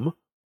problem.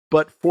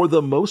 But for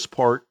the most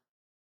part,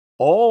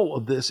 all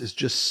of this is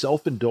just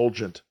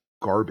self-indulgent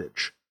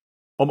garbage.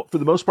 For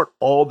the most part,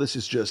 all this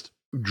is just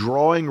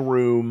drawing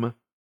room,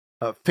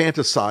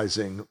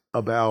 fantasizing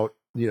about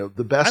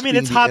the best. I mean,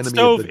 it's hot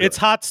stove. It's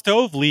hot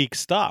stove league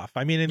stuff.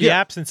 I mean, in the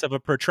absence of a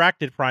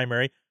protracted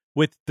primary,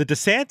 with the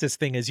DeSantis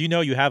thing, as you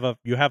know, you have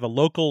a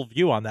local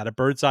view on that, a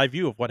bird's eye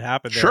view of what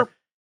happened there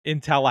in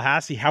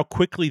Tallahassee, how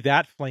quickly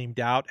that flamed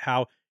out,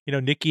 how,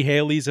 Nikki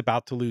Haley's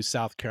about to lose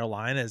South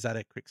Carolina. Is that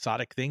a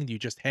quixotic thing? Do you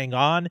just hang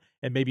on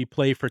and maybe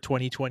play for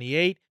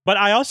 2028? But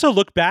I also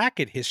look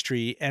back at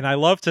history, and I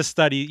love to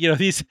study,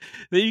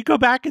 you go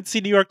back and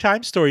see New York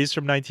Times stories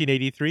from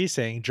 1983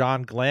 saying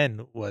John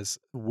Glenn was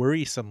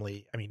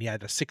worrisomely, he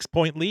had a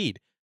 6-point lead.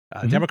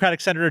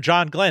 Democratic Senator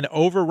John Glenn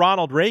over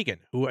Ronald Reagan,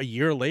 who a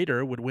year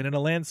later would win in a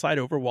landslide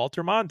over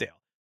Walter Mondale.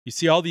 You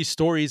see all these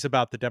stories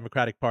about the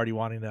Democratic Party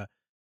wanting to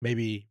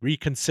maybe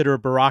reconsider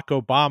Barack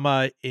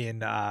Obama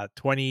in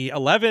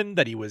 2011,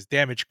 that he was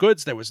damaged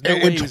goods. There was no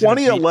way. In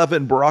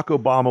 2011, Barack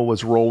Obama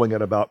was rolling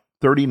at about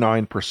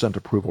 39%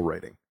 approval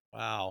rating.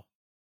 Wow.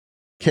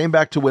 Came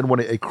back to win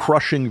a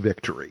crushing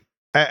victory.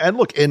 And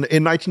look, in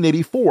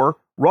 1984,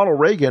 Ronald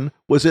Reagan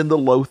was in the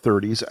low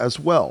 30s as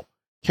well.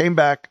 Came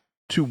back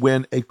to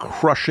win a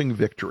crushing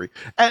victory.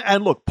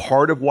 And look,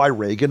 part of why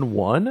Reagan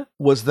won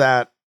was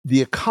that the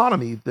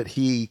economy that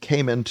he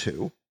came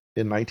into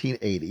in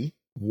 1981,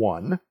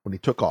 when he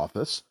took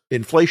office,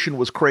 inflation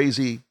was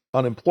crazy,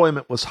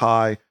 unemployment was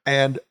high,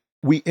 and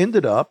we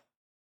ended up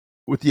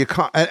with the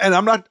economy. And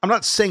I'm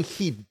not saying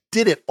he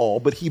did it all,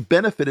 but he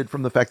benefited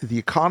from the fact that the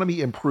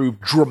economy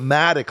improved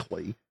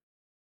dramatically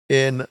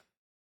in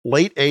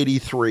late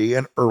 83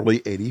 and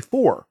early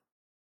 84.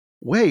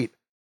 Wait,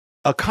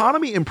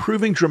 economy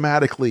improving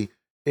dramatically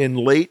in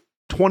late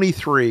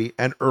 23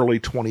 and early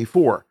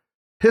 24.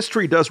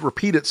 History does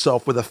repeat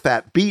itself with a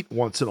fat beat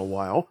once in a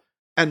while.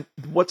 And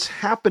what's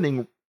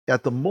happening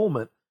at the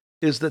moment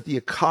is that the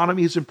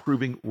economy is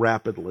improving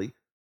rapidly.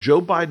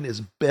 Joe Biden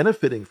is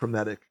benefiting from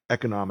that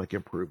economic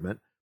improvement.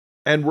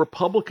 And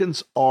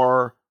Republicans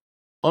are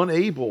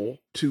unable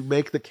to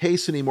make the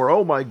case anymore.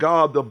 Oh my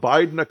God, the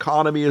Biden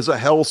economy is a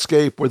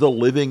hellscape where the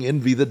living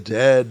envy the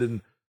dead,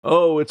 and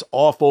oh, it's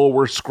awful.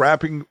 We're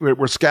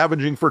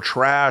scavenging for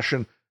trash,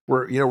 and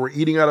we're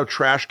eating out of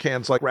trash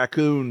cans like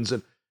raccoons,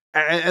 and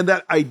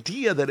that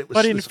idea that it was.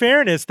 But in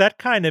fairness, that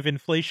kind of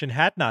inflation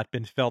had not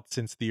been felt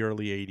since the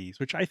early 80s,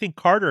 which I think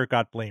Carter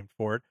got blamed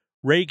for it.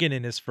 Reagan,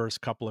 in his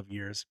first couple of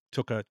years,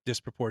 took a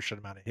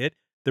disproportionate amount of hit.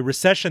 The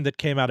recession that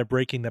came out of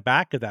breaking the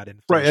back of that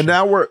inflation, right, and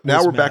now we're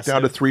massive. Back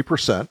down to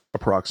 3%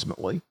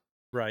 approximately,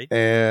 right?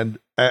 And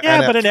but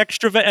an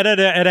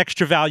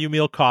extra value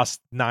meal costs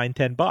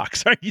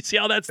 $9-10. Right? You see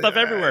all that stuff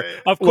everywhere.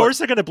 Of course,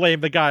 they're going to blame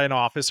the guy in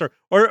office, or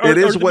it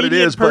is what it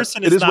is.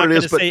 Person is not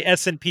going to say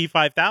S&P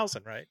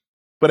 5,000, right?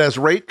 But as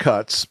rate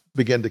cuts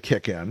begin to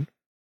kick in,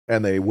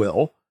 and they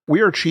will,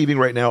 we are achieving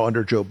right now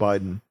under Joe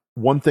Biden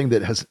one thing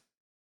that has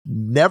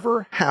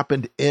never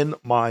happened in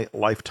my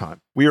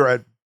lifetime. We are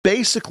at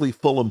basically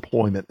full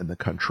employment in the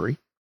country,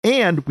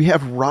 and we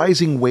have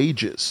rising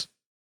wages.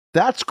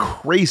 That's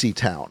crazy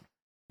town.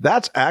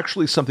 That's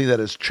actually something that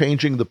is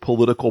changing the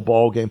political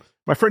ballgame.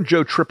 My friend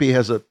Joe Trippi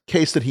has a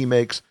case that he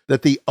makes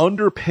that the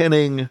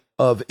underpinning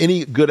of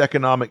any good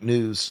economic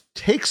news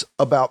takes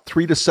about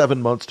 3 to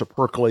 7 months to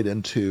percolate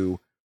into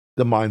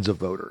the minds of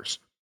voters.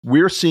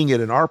 We're seeing it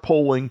in our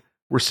polling.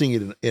 We're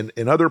seeing it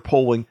in other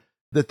polling,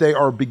 that they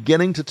are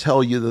beginning to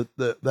tell you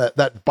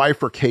that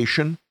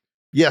bifurcation.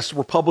 Yes,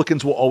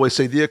 Republicans will always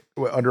say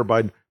under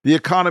Biden, the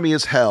economy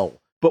is hell.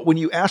 But when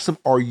you ask them,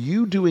 are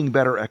you doing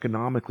better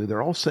economically?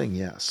 They're all saying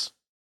yes.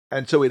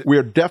 And so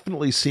we're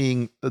definitely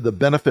seeing the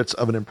benefits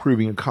of an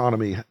improving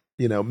economy,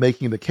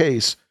 making the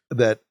case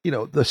that,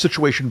 the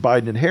situation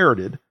Biden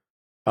inherited.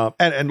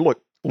 And look,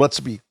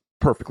 let's be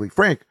perfectly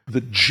frank, the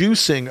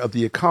juicing of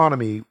the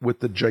economy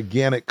with the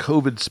gigantic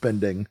COVID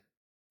spending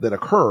that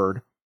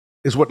occurred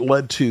is what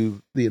led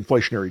to the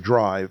inflationary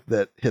drive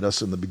that hit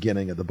us in the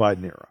beginning of the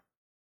Biden era.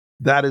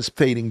 That is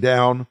fading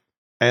down,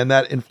 and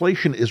that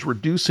inflation is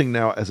reducing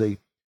now as a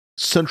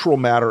central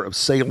matter of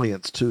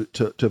salience to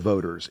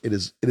voters. It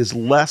is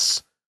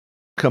less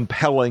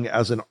compelling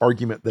as an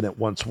argument than it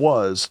once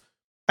was.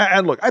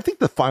 And look, I think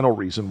the final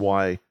reason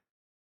why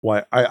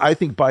I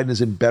think Biden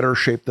is in better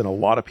shape than a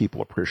lot of people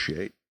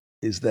appreciate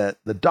is that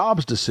the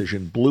Dobbs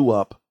decision blew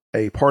up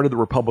a part of the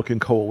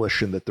Republican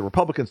coalition that the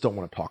Republicans don't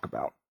want to talk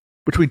about.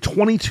 Between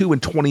 22 and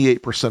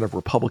 28% of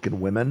Republican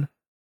women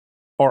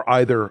are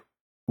either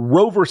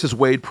Roe versus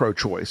Wade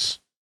pro-choice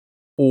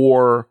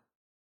or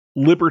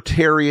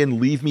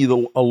libertarian, leave me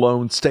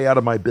alone, stay out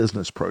of my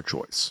business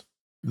pro-choice.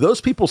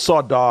 Those people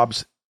saw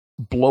Dobbs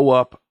blow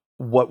up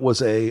what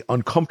was a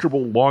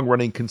uncomfortable,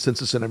 long-running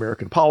consensus in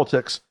American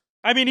politics.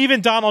 I mean, even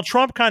Donald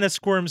Trump kind of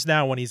squirms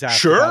now when he's asked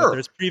sure. about it.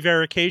 There's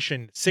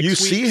prevarication. 6 weeks.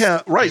 See him,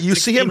 right? You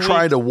see him weeks.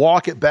 Trying to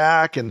walk it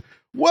back, and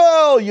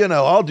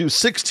I'll do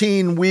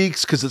 16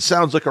 weeks because it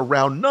sounds like a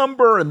round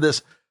number. And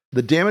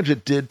the damage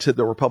it did to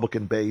the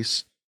Republican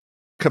base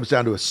comes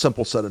down to a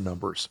simple set of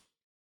numbers.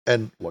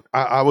 And look,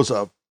 I was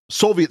a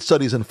Soviet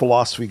studies and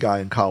philosophy guy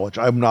in college.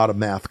 I'm not a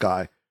math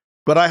guy,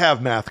 but I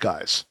have math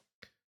guys.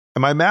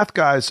 And my math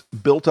guys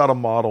built out a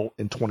model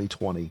in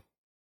 2020.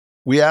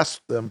 We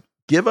asked them,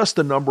 give us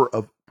the number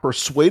of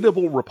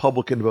persuadable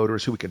Republican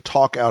voters who we can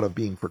talk out of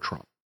being for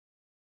Trump.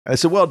 And I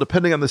said, well,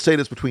 depending on the state,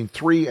 it's between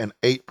 3 and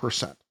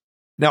 8%.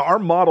 Now, our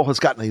model has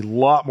gotten a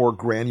lot more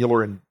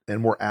granular and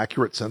more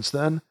accurate since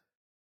then.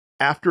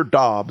 After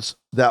Dobbs,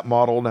 that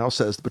model now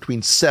says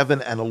between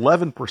 7 and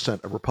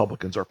 11% of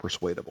Republicans are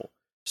persuadable.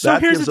 So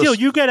here's the deal.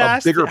 You get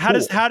asked,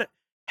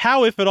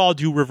 how, if at all,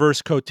 do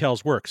reverse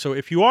coattails work? So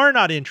if you are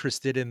not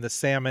interested in the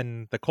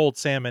salmon, the cold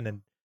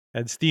salmon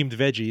and steamed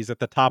veggies at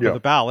the top of the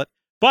ballot,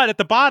 but at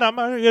the bottom,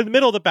 in the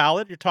middle of the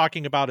ballot, you're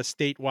talking about a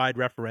statewide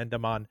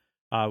referendum on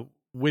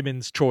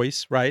women's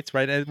choice rights,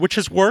 right? Which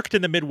has worked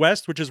in the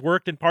Midwest, which has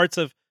worked in parts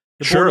of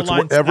the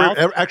borderline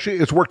South. Actually,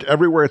 it's worked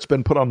everywhere it's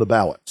been put on the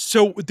ballot.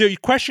 So the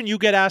question you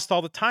get asked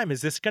all the time,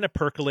 is this going to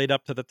percolate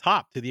up to the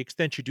top? To the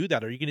extent you do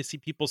that, are you going to see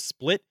people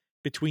split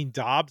between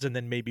Dobbs and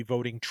then maybe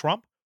voting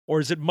Trump? Or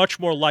is it much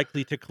more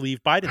likely to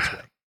cleave Biden's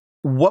way?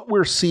 What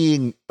we're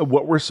seeing,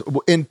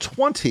 in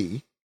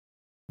 20,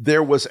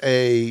 there was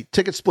a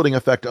ticket splitting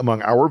effect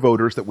among our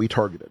voters that we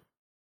targeted,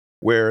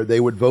 where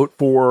they would vote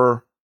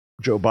for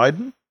Joe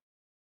Biden,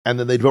 and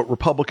then they'd vote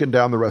Republican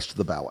down the rest of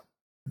the ballot.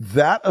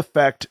 That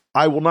effect,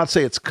 I will not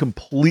say it's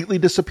completely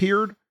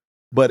disappeared,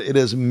 but it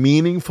is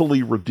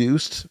meaningfully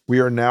reduced. We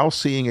are now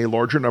seeing a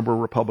larger number of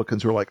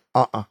Republicans who are like,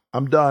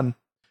 I'm done.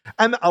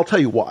 And I'll tell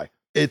you why.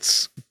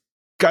 It's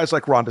guys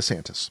like Ron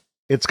DeSantis.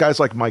 It's guys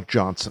like Mike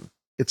Johnson.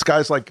 It's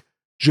guys like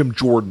Jim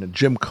Jordan and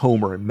Jim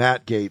Comer and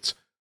Matt Gaetz,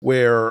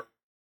 where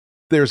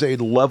there's a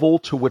level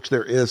to which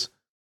there is,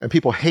 and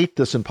people hate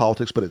this in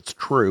politics, but it's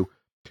true.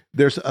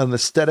 There's an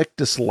aesthetic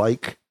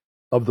dislike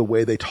of the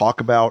way they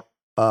talk about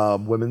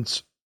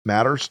women's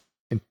matters,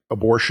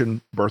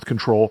 abortion, birth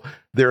control.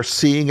 They're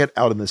seeing it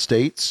out in the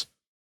states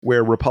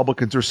where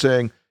Republicans are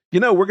saying,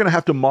 we're going to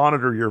have to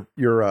monitor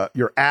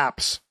your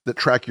apps that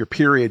track your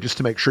period just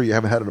to make sure you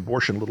haven't had an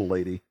abortion, little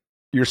lady.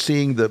 You're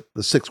seeing the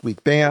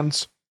 6-week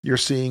bans. You're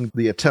seeing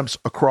the attempts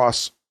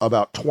across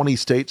about 20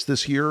 states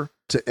this year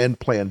to end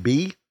Plan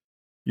B.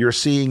 You're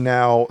seeing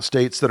now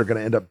states that are going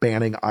to end up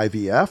banning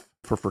IVF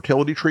for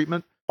fertility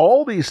treatment.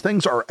 All these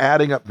things are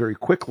adding up very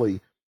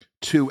quickly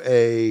to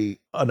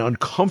an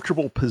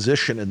uncomfortable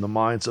position in the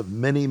minds of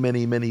many,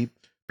 many, many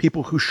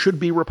people who should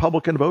be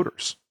Republican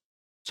voters.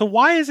 So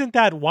why isn't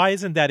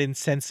that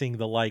incensing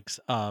the likes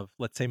of,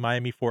 let's say,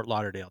 Miami, Fort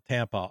Lauderdale,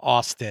 Tampa,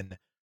 Austin,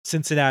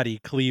 Cincinnati,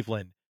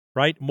 Cleveland,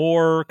 right?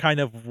 More kind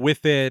of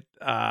with it,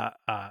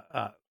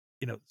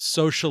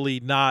 socially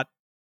not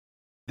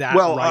that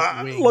Well,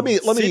 right-wing let me.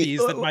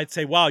 cities that might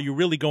say, wow, you're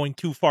really going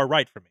too far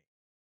right for me.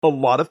 A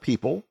lot of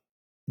people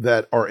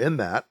that are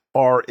in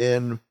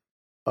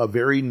a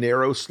very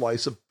narrow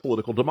slice of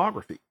political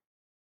demography.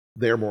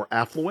 They're more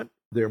affluent,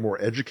 they're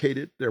more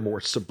educated, they're more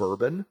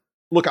suburban.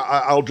 Look,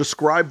 I'll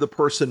describe the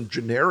person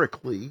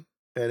generically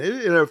and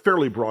in a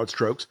fairly broad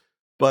strokes,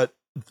 but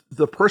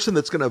the person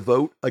that's going to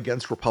vote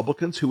against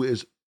Republicans who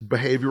is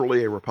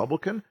behaviorally a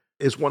Republican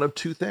is one of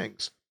two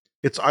things.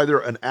 It's either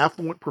an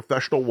affluent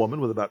professional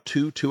woman with about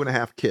two and a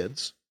half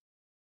kids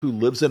who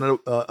lives in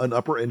an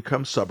upper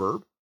income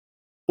suburb,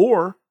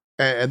 or,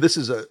 and this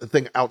is a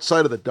thing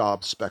outside of the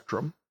Dobbs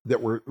spectrum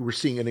that we're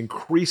seeing an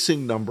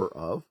increasing number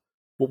of,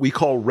 what we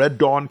call red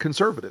dawn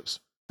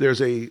conservatives. There's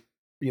the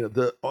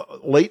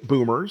late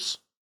boomers,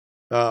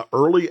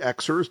 early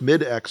Xers, mid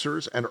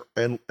Xers,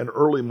 and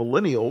early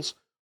millennials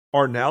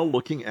are now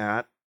looking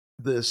at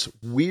this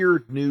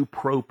weird new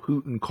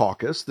pro-Putin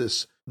caucus,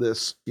 this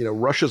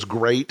Russia's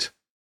great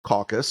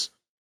caucus,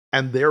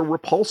 and they're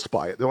repulsed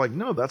by it. They're like,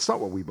 no, that's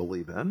not what we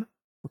believe in.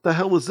 What the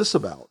hell is this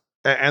about?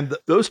 And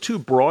those two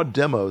broad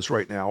demos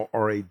right now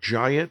are a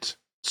giant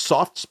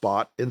soft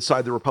spot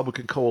inside the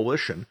Republican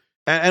coalition.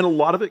 And a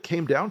lot of it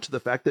came down to the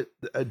fact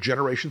that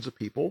generations of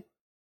people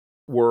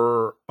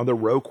were on the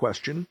Roe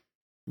question.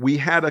 We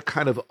had a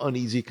kind of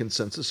uneasy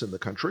consensus in the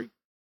country.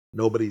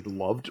 Nobody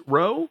loved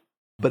Roe,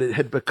 but it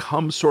had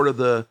become sort of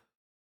an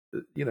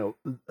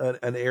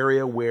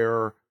area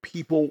where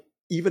people,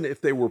 even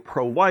if they were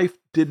pro-life,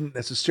 didn't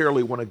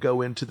necessarily want to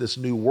go into this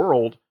new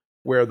world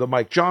where the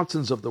Mike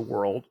Johnsons of the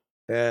world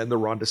and the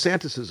Ron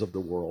DeSantises of the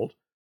world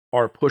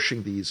are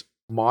pushing these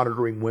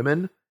monitoring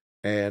women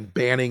and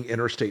banning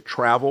interstate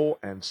travel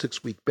and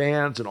 6-week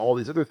bans and all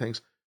these other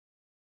things.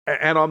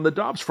 And on the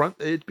Dobbs front,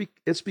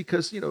 it's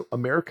because,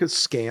 America's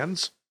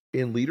scans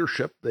in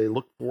leadership, they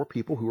look for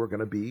people who are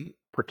going to be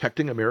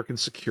protecting American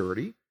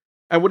security.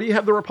 And what do you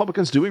have the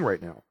Republicans doing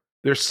right now?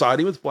 They're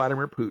siding with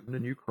Vladimir Putin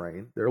in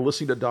Ukraine. They're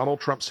listening to Donald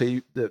Trump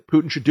say that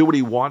Putin should do what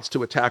he wants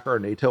to attack our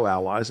NATO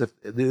allies. If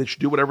they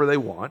should do whatever they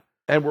want.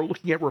 And we're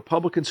looking at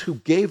Republicans who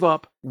gave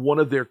up one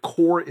of their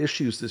core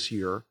issues this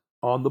year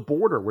on the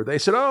border, where they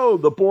said, oh,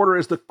 the border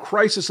is the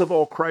crisis of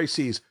all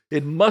crises.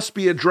 It must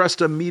be addressed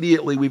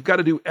immediately. We've got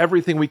to do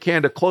everything we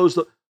can to close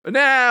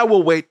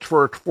we'll wait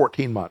for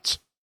 14 months.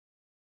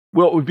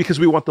 Well,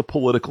 because we want the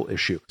political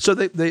issue. So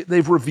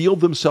they've revealed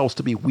themselves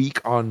to be weak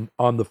on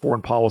the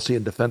foreign policy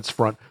and defense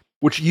front,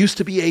 which used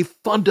to be a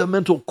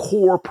fundamental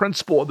core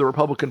principle of the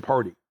Republican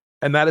Party.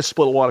 And that has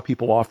split a lot of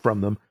people off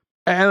from them.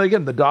 And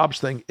again, the Dobbs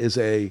thing is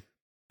a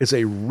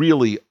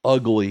really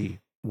ugly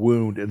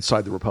wound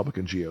inside the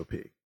Republican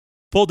GOP.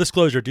 Full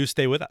disclosure, do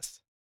stay with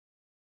us.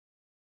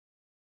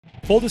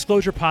 Full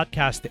Disclosure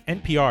Podcast to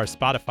NPR,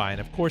 Spotify,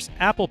 and of course,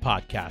 Apple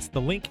Podcasts. The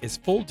link is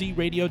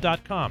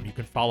fulldradio.com. You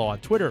can follow on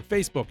Twitter,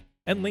 Facebook,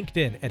 and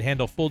LinkedIn at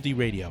handle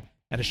FullDRadio.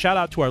 And a shout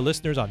out to our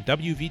listeners on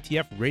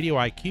WVTF Radio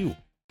IQ,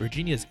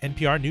 Virginia's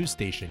NPR news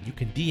station. You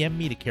can DM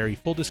me to carry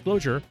Full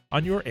Disclosure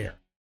on your air.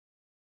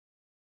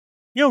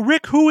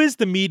 Rick, who is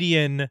the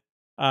median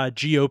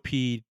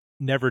GOP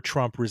Never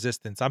Trump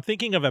resistance? I'm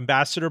thinking of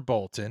Ambassador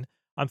Bolton.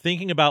 I'm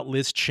thinking about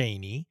Liz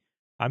Cheney.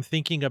 I'm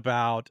thinking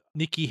about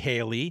Nikki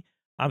Haley.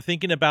 I'm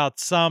thinking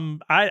about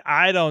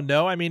I don't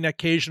know. I mean,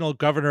 occasional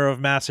governor of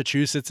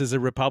Massachusetts is a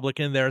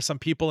Republican. There are some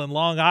people in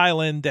Long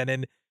Island and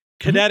in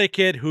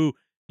Connecticut who,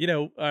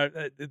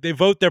 they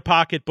vote their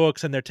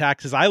pocketbooks and their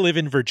taxes. I live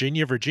in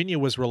Virginia. Virginia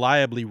was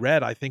reliably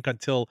red, I think,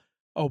 until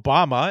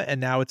Obama,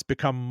 and now it's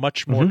become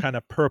much more kind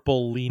of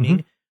purple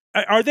leaning.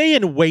 Are they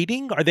in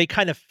waiting? Are they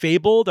kind of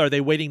fabled? Are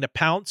they waiting to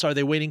pounce? Are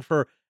they waiting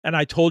for an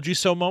I told you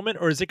so moment?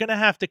 Or is it going to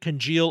have to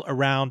congeal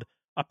around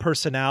a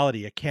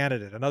personality, a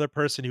candidate, another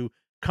person who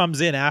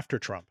comes in after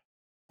Trump?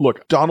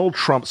 Look, Donald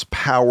Trump's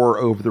power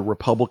over the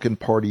Republican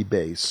Party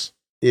base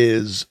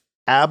is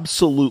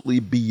absolutely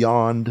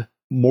beyond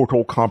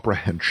mortal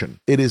comprehension.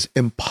 It is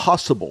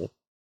impossible.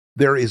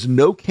 There is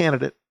no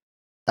candidate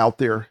out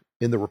there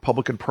in the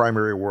Republican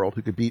primary world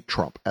who could beat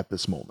Trump at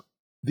this moment.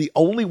 The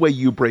only way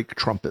you break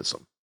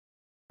Trumpism,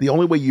 the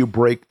only way you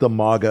break the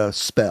MAGA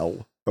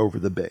spell over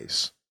the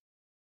base,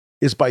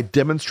 is by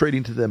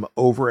demonstrating to them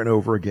over and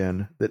over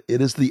again that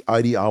it is the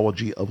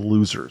ideology of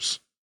losers,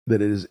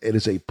 that it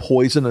is a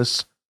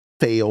poisonous,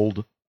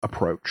 failed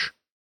approach.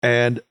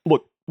 And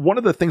look, one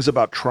of the things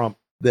about Trump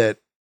that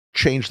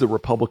changed the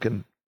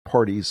Republican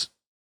Party's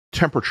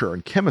temperature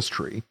and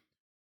chemistry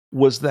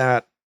was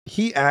that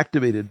he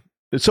activated.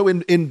 So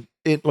in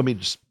let me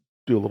just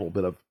do a little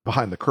bit of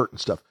behind the curtain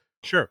stuff.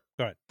 Sure.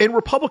 Go ahead. In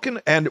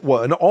Republican and,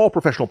 well, in all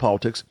professional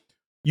politics,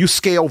 you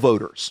scale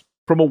voters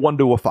from a 1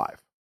 to a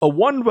 5. A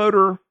 1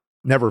 voter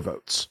never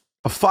votes.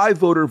 A 5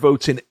 voter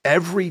votes in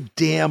every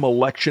damn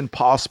election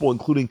possible,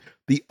 including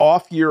the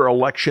off-year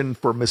election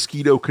for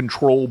mosquito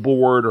control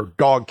board or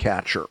dog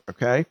catcher,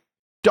 okay?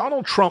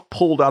 Donald Trump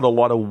pulled out a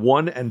lot of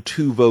 1 and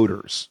 2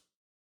 voters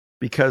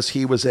because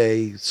he was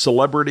a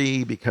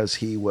celebrity, because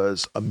he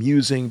was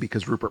amusing,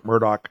 because Rupert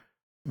Murdoch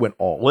went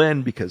all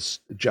in, because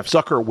Jeff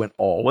Zucker went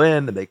all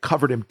in, and they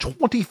covered him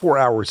 24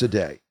 hours a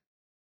day.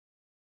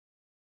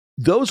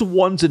 Those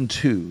 1s and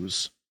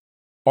 2s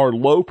are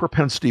low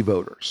propensity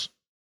voters.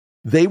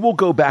 They will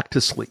go back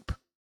to sleep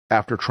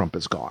after Trump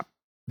is gone.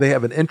 They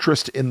have an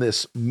interest in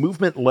this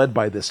movement led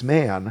by this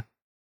man,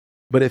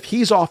 but if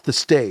he's off the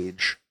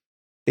stage,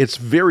 it's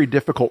very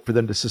difficult for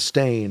them to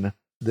sustain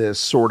this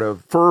sort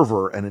of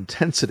fervor and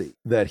intensity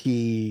that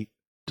he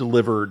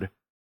delivered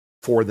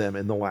for them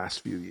in the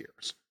last few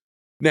years.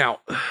 Now,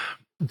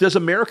 does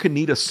America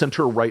need a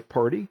center-right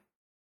party?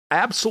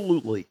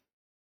 Absolutely.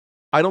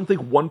 I don't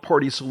think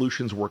one-party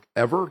solutions work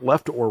ever,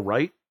 left or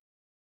right.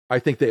 I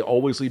think they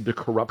always lead to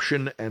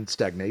corruption and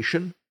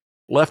stagnation,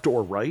 left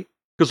or right.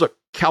 Because look,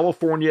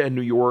 California and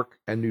New York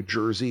and New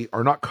Jersey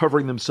are not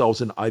covering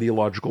themselves in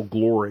ideological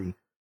glory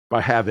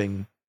by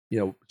having,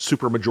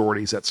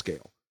 supermajorities at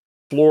scale.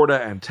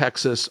 Florida and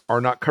Texas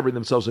are not covering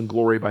themselves in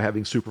glory by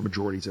having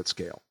supermajorities at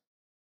scale.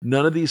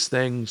 None of these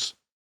things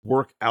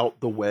work out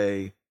the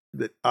way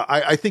that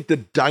I think the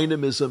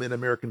dynamism in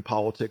American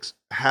politics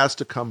has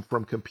to come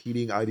from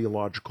competing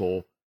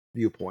ideological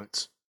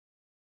viewpoints.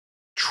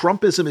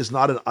 Trumpism is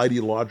not an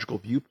ideological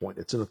viewpoint.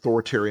 It's an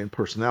authoritarian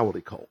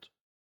personality cult.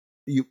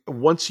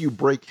 Once you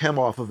break him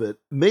off of it,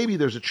 maybe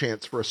there's a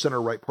chance for a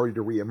center-right party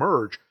to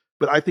reemerge.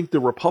 But I think the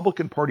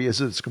Republican Party,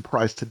 as it's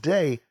comprised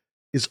today,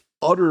 is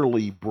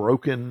utterly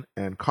broken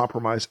and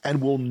compromised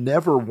and will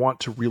never want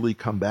to really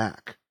come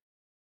back.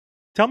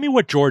 Tell me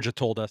what Georgia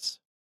told us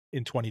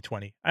in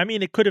 2020. I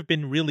mean, it could have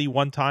been really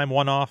one-time,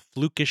 one-off,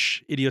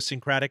 flukish,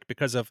 idiosyncratic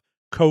because of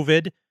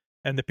COVID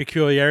and the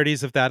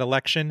peculiarities of that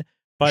election.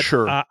 But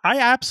sure. I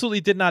absolutely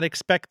did not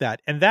expect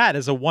that. And that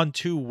is a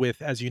 1-2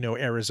 with, as you know,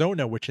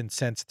 Arizona, which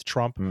incensed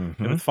Trump,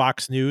 with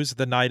Fox News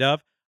the night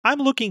of. I'm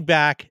looking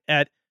back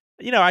at,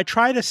 I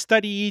try to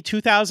study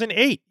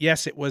 2008.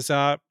 Yes, it was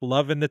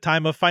love in the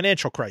time of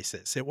financial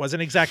crisis. It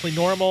wasn't exactly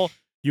normal.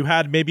 You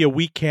had maybe a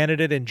weak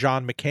candidate in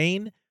John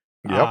McCain.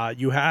 Yep.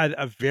 You had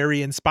a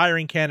very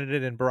inspiring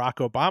candidate in Barack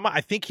Obama.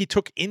 I think he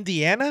took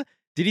Indiana.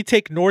 Did he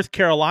take North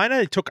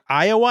Carolina? He took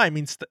Iowa. I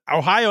mean,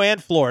 Ohio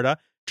and Florida.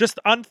 Just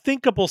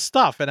unthinkable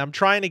stuff. And I'm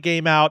trying to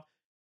game out,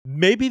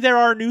 maybe there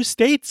are new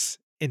states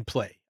in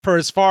play. For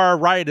as far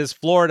right as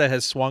Florida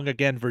has swung,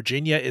 again,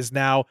 Virginia is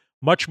now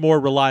much more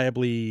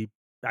reliably,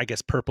 I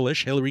guess,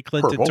 purplish. Hillary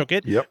Clinton took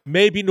it. Yep.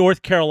 Maybe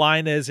North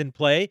Carolina is in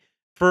play.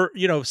 For,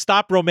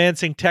 stop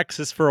romancing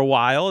Texas for a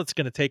while. It's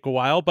going to take a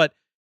while. But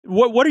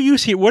what are you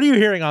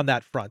hearing on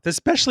that front,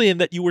 especially in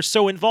that you were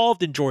so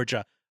involved in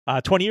Georgia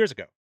 20 years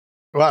ago?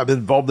 Well, I've been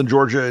involved in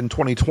Georgia in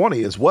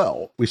 2020 as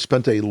well. We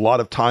spent a lot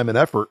of time and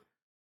effort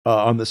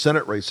on the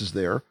Senate races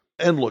there.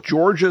 And look,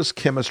 Georgia's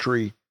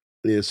chemistry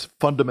is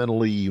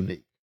fundamentally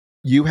unique.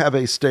 You have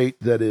a state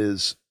that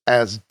is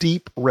as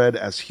deep red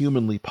as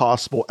humanly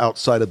possible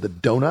outside of the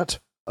donut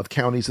of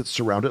counties that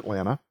surround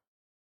Atlanta.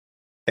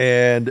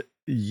 And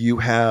you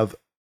have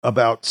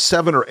about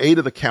 7 or 8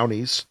 of the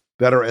counties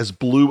that are as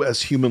blue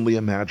as humanly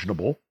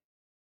imaginable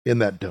in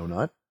that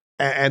donut.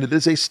 And it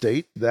is a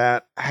state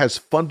that has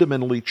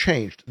fundamentally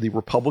changed. The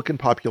Republican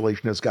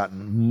population has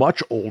gotten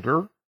much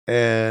older,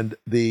 and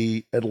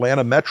the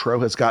Atlanta metro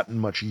has gotten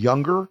much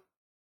younger.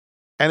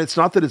 And it's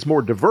not that it's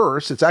more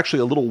diverse. It's actually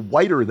a little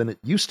whiter than it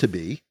used to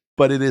be.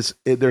 But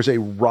there's a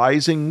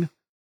rising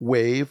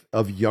wave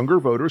of younger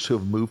voters who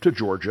have moved to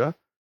Georgia.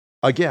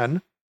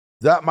 Again,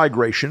 that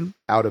migration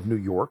out of New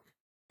York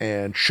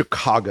and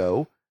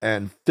Chicago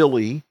and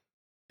Philly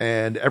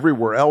and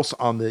everywhere else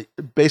on the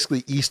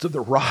basically east of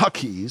the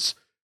Rockies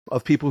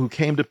of people who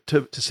came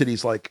to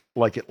cities like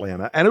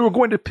Atlanta, and who were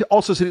going to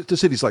also to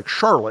cities like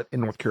Charlotte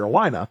in North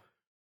Carolina.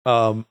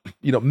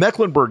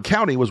 Mecklenburg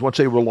County was once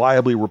a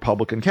reliably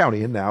Republican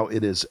county, and now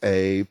it is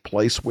a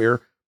place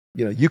where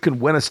you can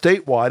win a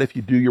statewide if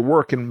you do your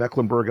work in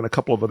Mecklenburg and a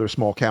couple of other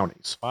small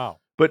counties. Wow!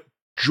 But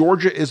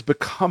Georgia is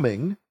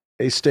becoming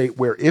a state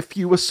where if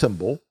you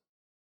assemble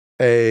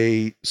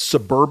a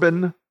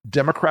suburban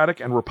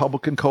Democratic and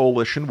Republican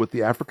coalition with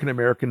the African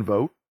American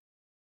vote,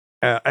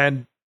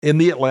 and in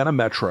the Atlanta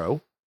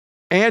metro,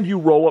 and you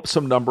roll up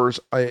some numbers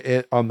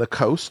on the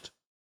coast,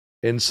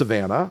 in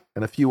Savannah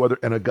and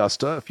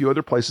Augusta, a few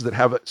other places that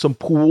have some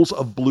pools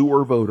of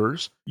bluer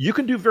voters, you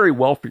can do very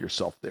well for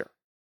yourself there.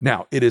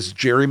 Now, it is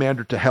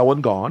gerrymandered to hell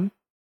and gone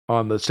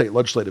on the state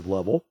legislative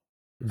level.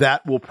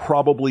 That will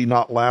probably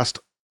not last,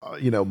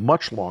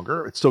 much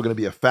longer. It's still going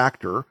to be a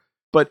factor.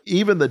 But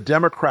even the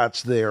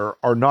Democrats there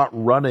are not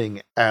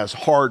running as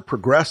hard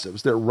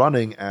progressives. They're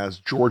running as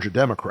Georgia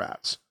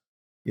Democrats.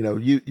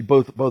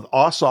 Both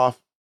Ossoff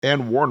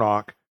and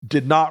Warnock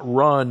did not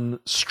run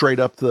straight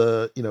up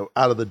out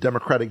of the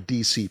Democratic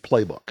DC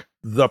playbook.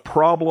 The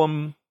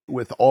problem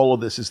with all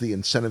of this is the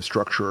incentive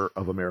structure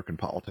of American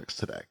politics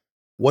today.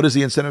 What is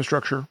the incentive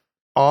structure?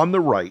 On the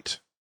right,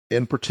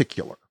 in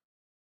particular,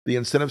 the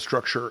incentive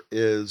structure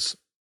is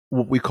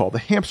what we call the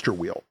hamster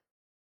wheel.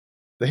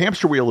 The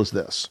hamster wheel is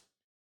this.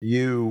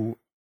 You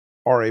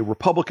are a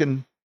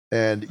Republican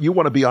and you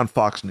want to be on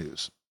Fox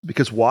News.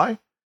 Because why?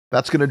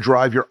 That's going to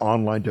drive your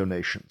online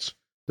donations.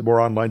 The more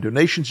online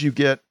donations you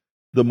get,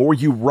 the more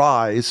you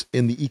rise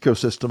in the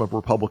ecosystem of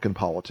Republican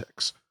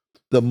politics.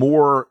 The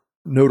more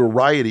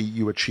notoriety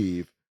you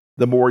achieve,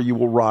 the more you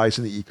will rise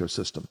in the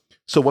ecosystem.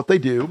 So what they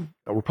do,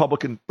 a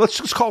Republican, let's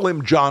just call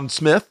him John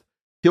Smith,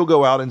 he'll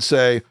go out and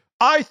say,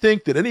 I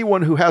think that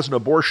anyone who has an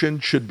abortion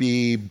should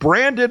be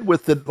branded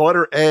with the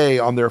letter A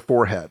on their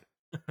forehead.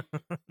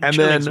 And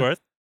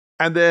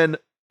then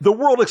the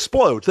world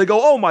explodes. They go,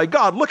 oh my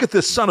God, look at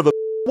this son of a,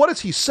 what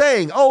is he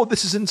saying? Oh,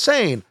 this is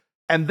insane.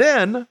 And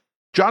then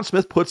John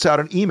Smith puts out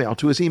an email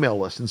to his email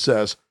list and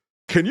says,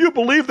 can you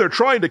believe they're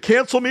trying to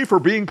cancel me for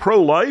being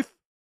pro-life?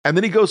 And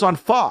then he goes on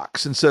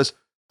Fox and says,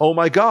 oh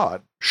my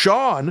God,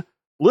 Sean,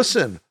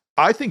 listen,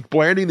 I think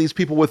branding these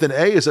people with an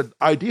A is an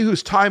idea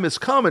whose time has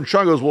come. And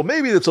Sean goes, well,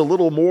 maybe it's a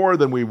little more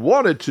than we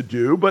wanted to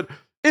do, but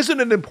isn't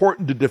it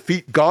important to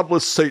defeat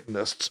godless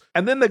Satanists?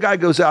 And then the guy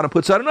goes out and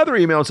puts out another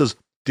email and says,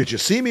 did you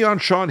see me on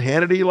Sean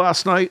Hannity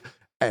last night?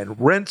 And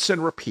rinse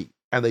and repeat.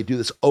 And they do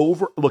this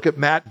over. Look at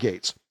Matt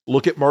Gaetz.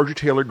 Look at Marjorie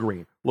Taylor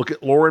Greene. Look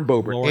at Lauren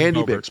Boebert,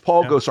 Andy Biggs,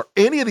 Paul Gosar.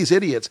 Any of these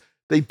idiots,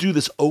 they do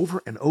this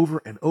over and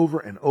over and over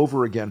and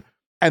over again.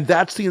 And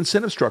that's the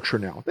incentive structure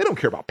now. They don't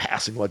care about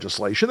passing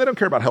legislation. They don't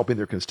care about helping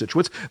their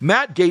constituents.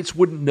 Matt Gaetz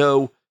wouldn't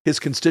know his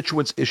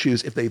constituents'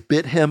 issues if they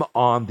bit him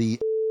on the...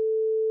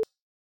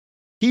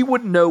 He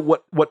wouldn't know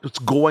what's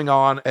going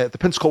on at the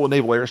Pensacola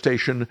Naval Air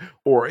Station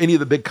or any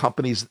of the big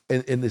companies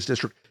in this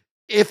district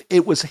if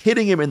it was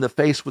hitting him in the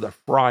face with a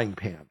frying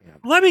pan. Man.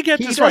 Let me get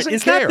this right.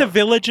 Is that the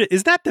village?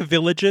 Is that the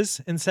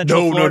Villages in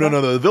Central Florida? No.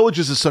 The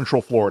Villages is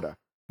Central Florida,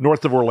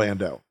 north of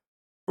Orlando.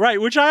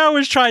 Right, which I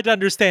always tried to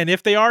understand.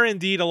 If they are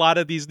indeed a lot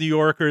of these New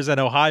Yorkers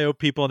and Ohio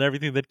people and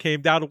everything that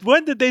came down,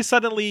 when did they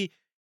suddenly,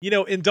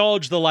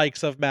 indulge the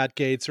likes of Matt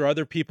Gaetz or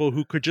other people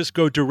who could just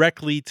go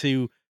directly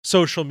to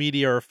social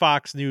media or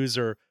Fox News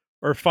or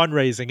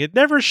fundraising? It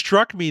never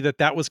struck me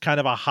that was kind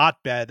of a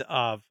hotbed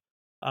of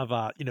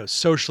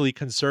socially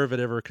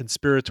conservative or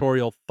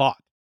conspiratorial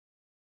thought.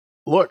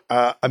 Look,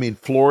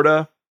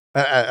 Florida,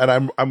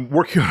 and I'm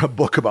working on a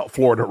book about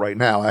Florida right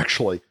now,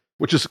 actually.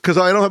 Which is because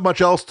I don't have much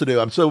else to do.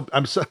 I'm so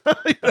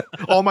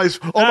all my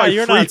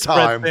free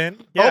time.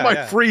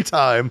 Free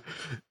time.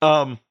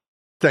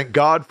 Thank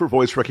God for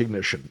voice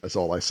recognition. That's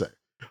all I say.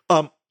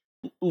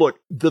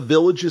 Look, the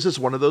Villages is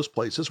one of those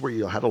places where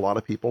you had a lot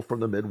of people from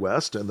the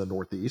Midwest and the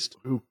Northeast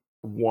who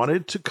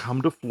wanted to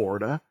come to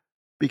Florida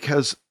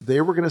because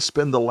they were going to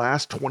spend the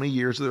last 20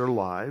 years of their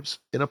lives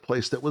in a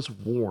place that was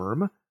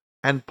warm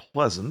and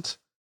pleasant,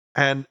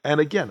 and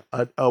again,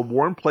 a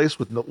warm place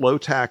with low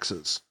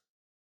taxes.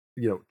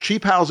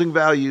 Cheap housing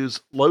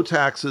values, low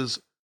taxexes,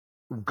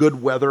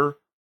 good weather.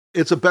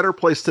 It's a better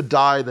place to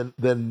die than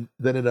in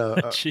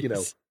a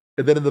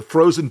than in the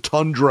frozen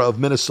tundra of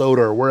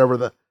Minnesota or wherever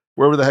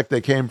the heck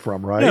they came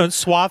from, right? And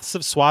swaths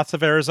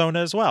of Arizona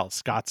as well,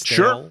 Scottsdale,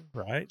 sure.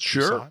 Right?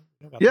 Sure.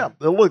 Yeah,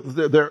 look,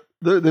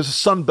 there's a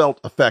Sun Belt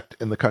effect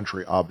in the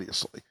country,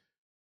 obviously.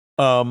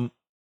 So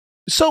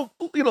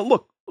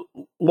look,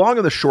 long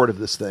and the short of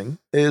this thing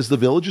is the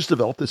Villages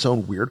developed its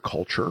own weird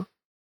culture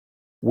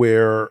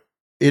where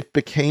it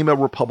became a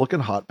Republican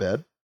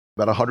hotbed,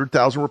 about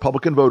 100,000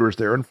 Republican voters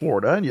there in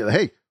Florida. And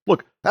hey,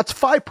 look, that's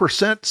 5%,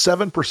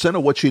 7%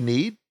 of what you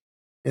need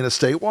in a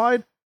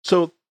statewide.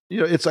 So,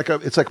 it's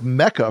like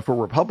Mecca for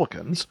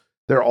Republicans.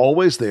 They're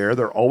always there.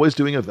 They're always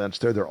doing events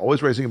there. They're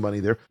always raising money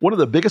there. One of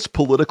the biggest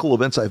political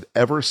events I've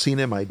ever seen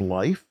in my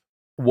life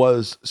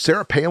was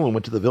Sarah Palin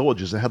went to the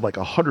Villages and had like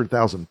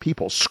 100,000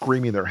 people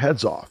screaming their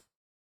heads off.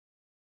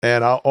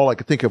 And all I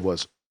could think of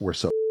was, we're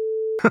so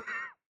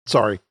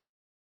sorry.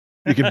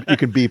 You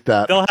can beep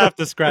that. They'll have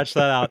to scratch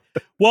that out.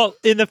 Well,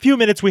 in the few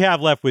minutes we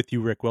have left with you,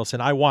 Rick Wilson,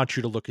 I want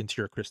you to look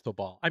into your crystal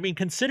ball. I mean,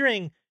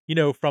 considering,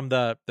 from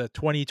the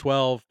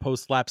 2012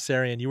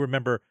 post-lapsarian, you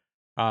remember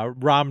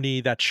Romney,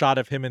 that shot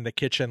of him in the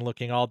kitchen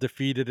looking all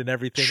defeated and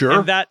everything. Sure.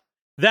 And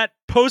that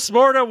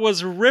post-mortem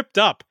was ripped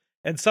up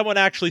and someone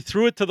actually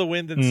threw it to the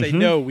wind and say,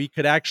 no, we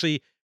could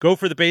actually go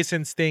for the base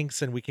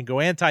instincts and we can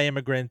go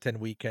anti-immigrant and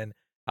we can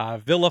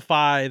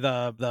vilify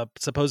the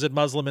supposed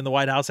Muslim in the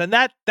White House. And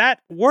that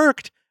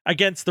worked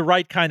against the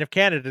right kind of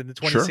candidate in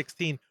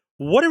 2016. Sure.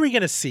 What are we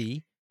going to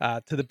see,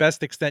 to the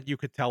best extent you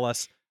could tell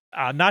us,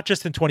 not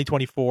just in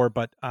 2024,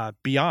 but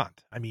beyond?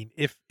 I mean,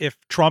 if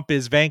Trump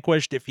is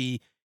vanquished, if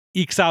he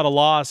ekes out a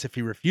loss, if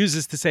he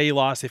refuses to say he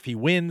lost, if he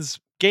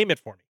wins, game it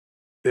for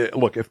me.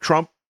 Look, if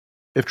Trump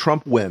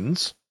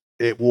wins,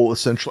 it will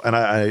essentially, and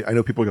I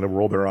know people are going to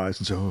roll their eyes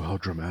and say, oh, how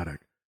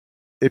dramatic.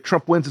 If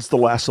Trump wins, it's the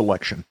last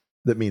election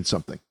that means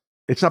something.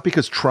 It's not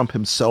because Trump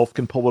himself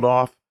can pull it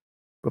off,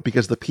 but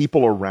because the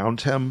people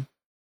around him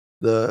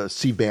the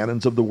Steve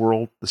Bannons of the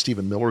world, the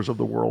Stephen Millers of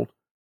the world,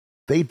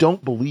 they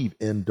don't believe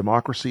in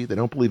democracy. They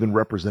don't believe in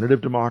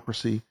representative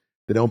democracy.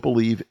 They don't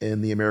believe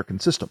in the American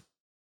system.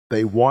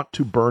 They want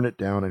to burn it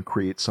down and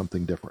create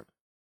something different.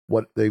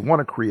 What they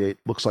want to create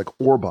looks like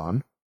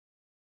Orban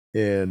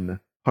in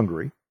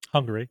Hungary,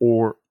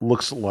 or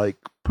looks like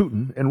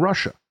Putin in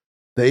Russia.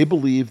 They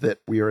believe that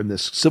we are in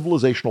this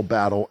civilizational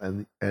battle,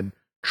 and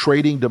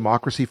trading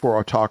democracy for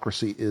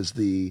autocracy is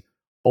the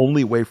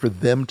only way for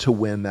them to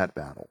win that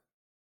battle.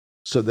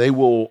 So they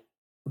will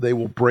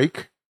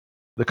break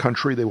the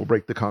country, they will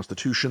break the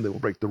Constitution, they will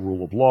break the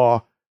rule of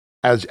law.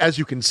 As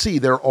you can see,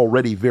 they're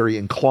already very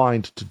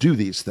inclined to do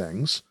these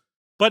things.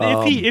 But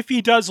if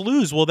he does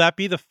lose, will that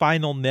be the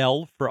final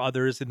knell for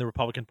others in the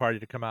Republican Party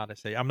to come out and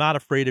say, "I'm not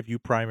afraid of you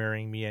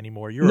primarying me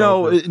anymore"?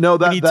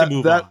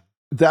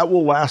 That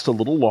will last a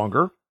little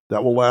longer.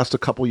 That will last a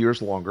couple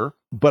years longer.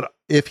 But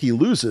if he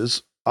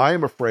loses, I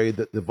am afraid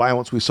that the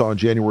violence we saw on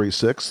January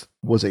 6th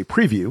was a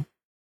preview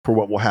for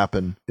what will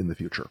happen in the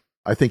future.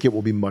 I think it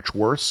will be much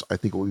worse. I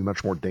think it will be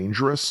much more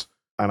dangerous.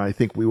 And I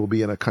think we will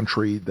be in a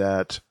country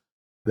that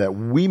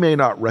we may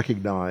not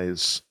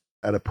recognize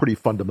at a pretty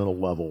fundamental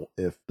level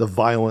if the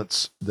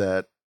violence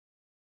that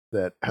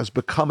has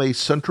become a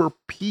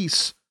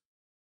centerpiece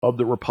of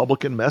the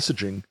Republican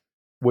messaging,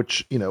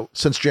 which,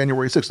 since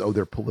January 6th,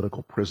 they're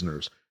political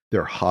prisoners,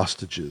 they're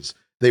hostages,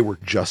 they were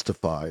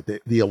justified,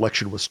 the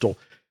election was stolen.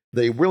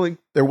 They're willing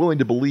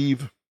to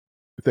believe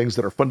things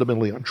that are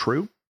fundamentally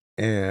untrue,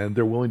 and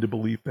they're willing to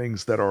believe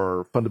things that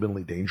are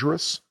fundamentally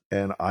dangerous.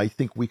 And I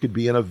think we could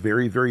be in a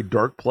very, very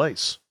dark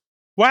place.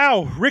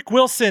 Wow. Rick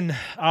Wilson,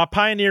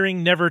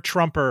 pioneering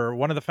never-Trumper,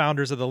 one of the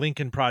founders of the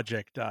Lincoln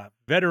Project,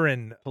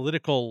 veteran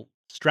political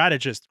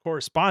strategist,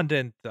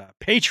 correspondent,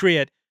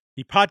 patriot.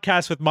 He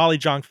podcasts with Molly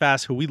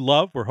Jong-Fast, who we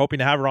love. We're hoping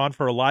to have her on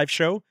for a live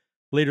show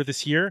later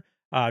this year.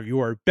 You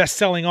are a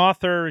best-selling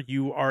author.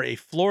 You are a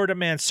Florida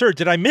man. Sir,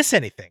 did I miss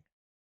anything?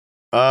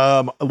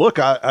 Look,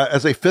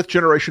 as a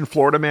fifth-generation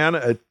Florida man,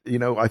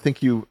 I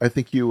think you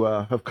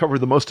have covered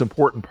the most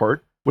important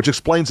part, which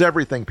explains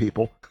everything,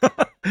 people.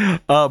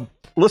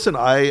 Listen,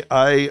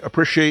 I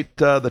appreciate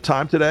the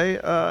time today,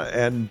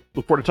 and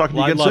look forward to talking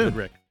to you again soon. It,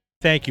 Rick.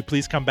 Thank you.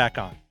 Please come back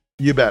on.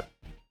 You bet.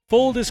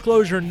 Full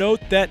disclosure,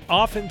 note that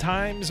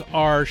oftentimes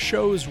our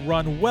shows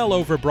run well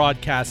over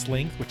broadcast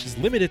length, which is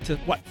limited to,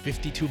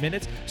 52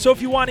 minutes? So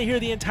if you want to hear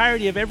the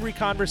entirety of every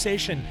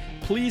conversation,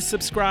 please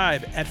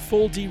subscribe at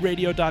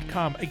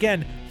fulldradio.com.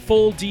 Again,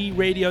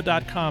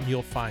 fulldradio.com.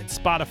 You'll find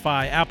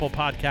Spotify, Apple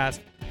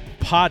Podcast,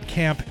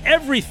 PodCamp,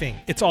 everything.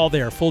 It's all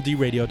there,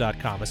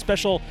 fulldradio.com. A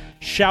special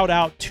shout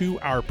out to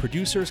our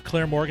producers,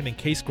 Claire Morgan and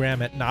Case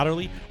Graham at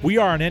Notterly. We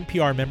are an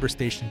NPR member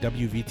station,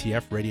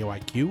 WVTF Radio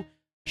IQ.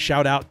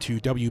 Shout out to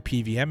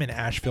WPVM in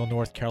Asheville,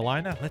 North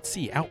Carolina. Let's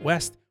see, out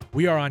west,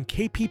 we are on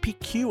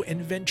KPPQ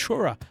in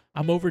Ventura.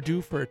 I'm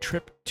overdue for a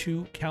trip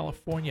to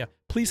California.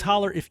 Please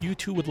holler if you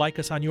too would like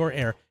us on your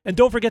air. And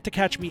don't forget to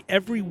catch me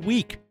every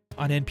week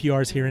on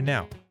NPR's Here and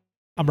Now.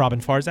 I'm Robin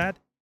Farzad.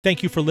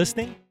 Thank you for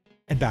listening,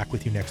 and back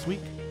with you next week.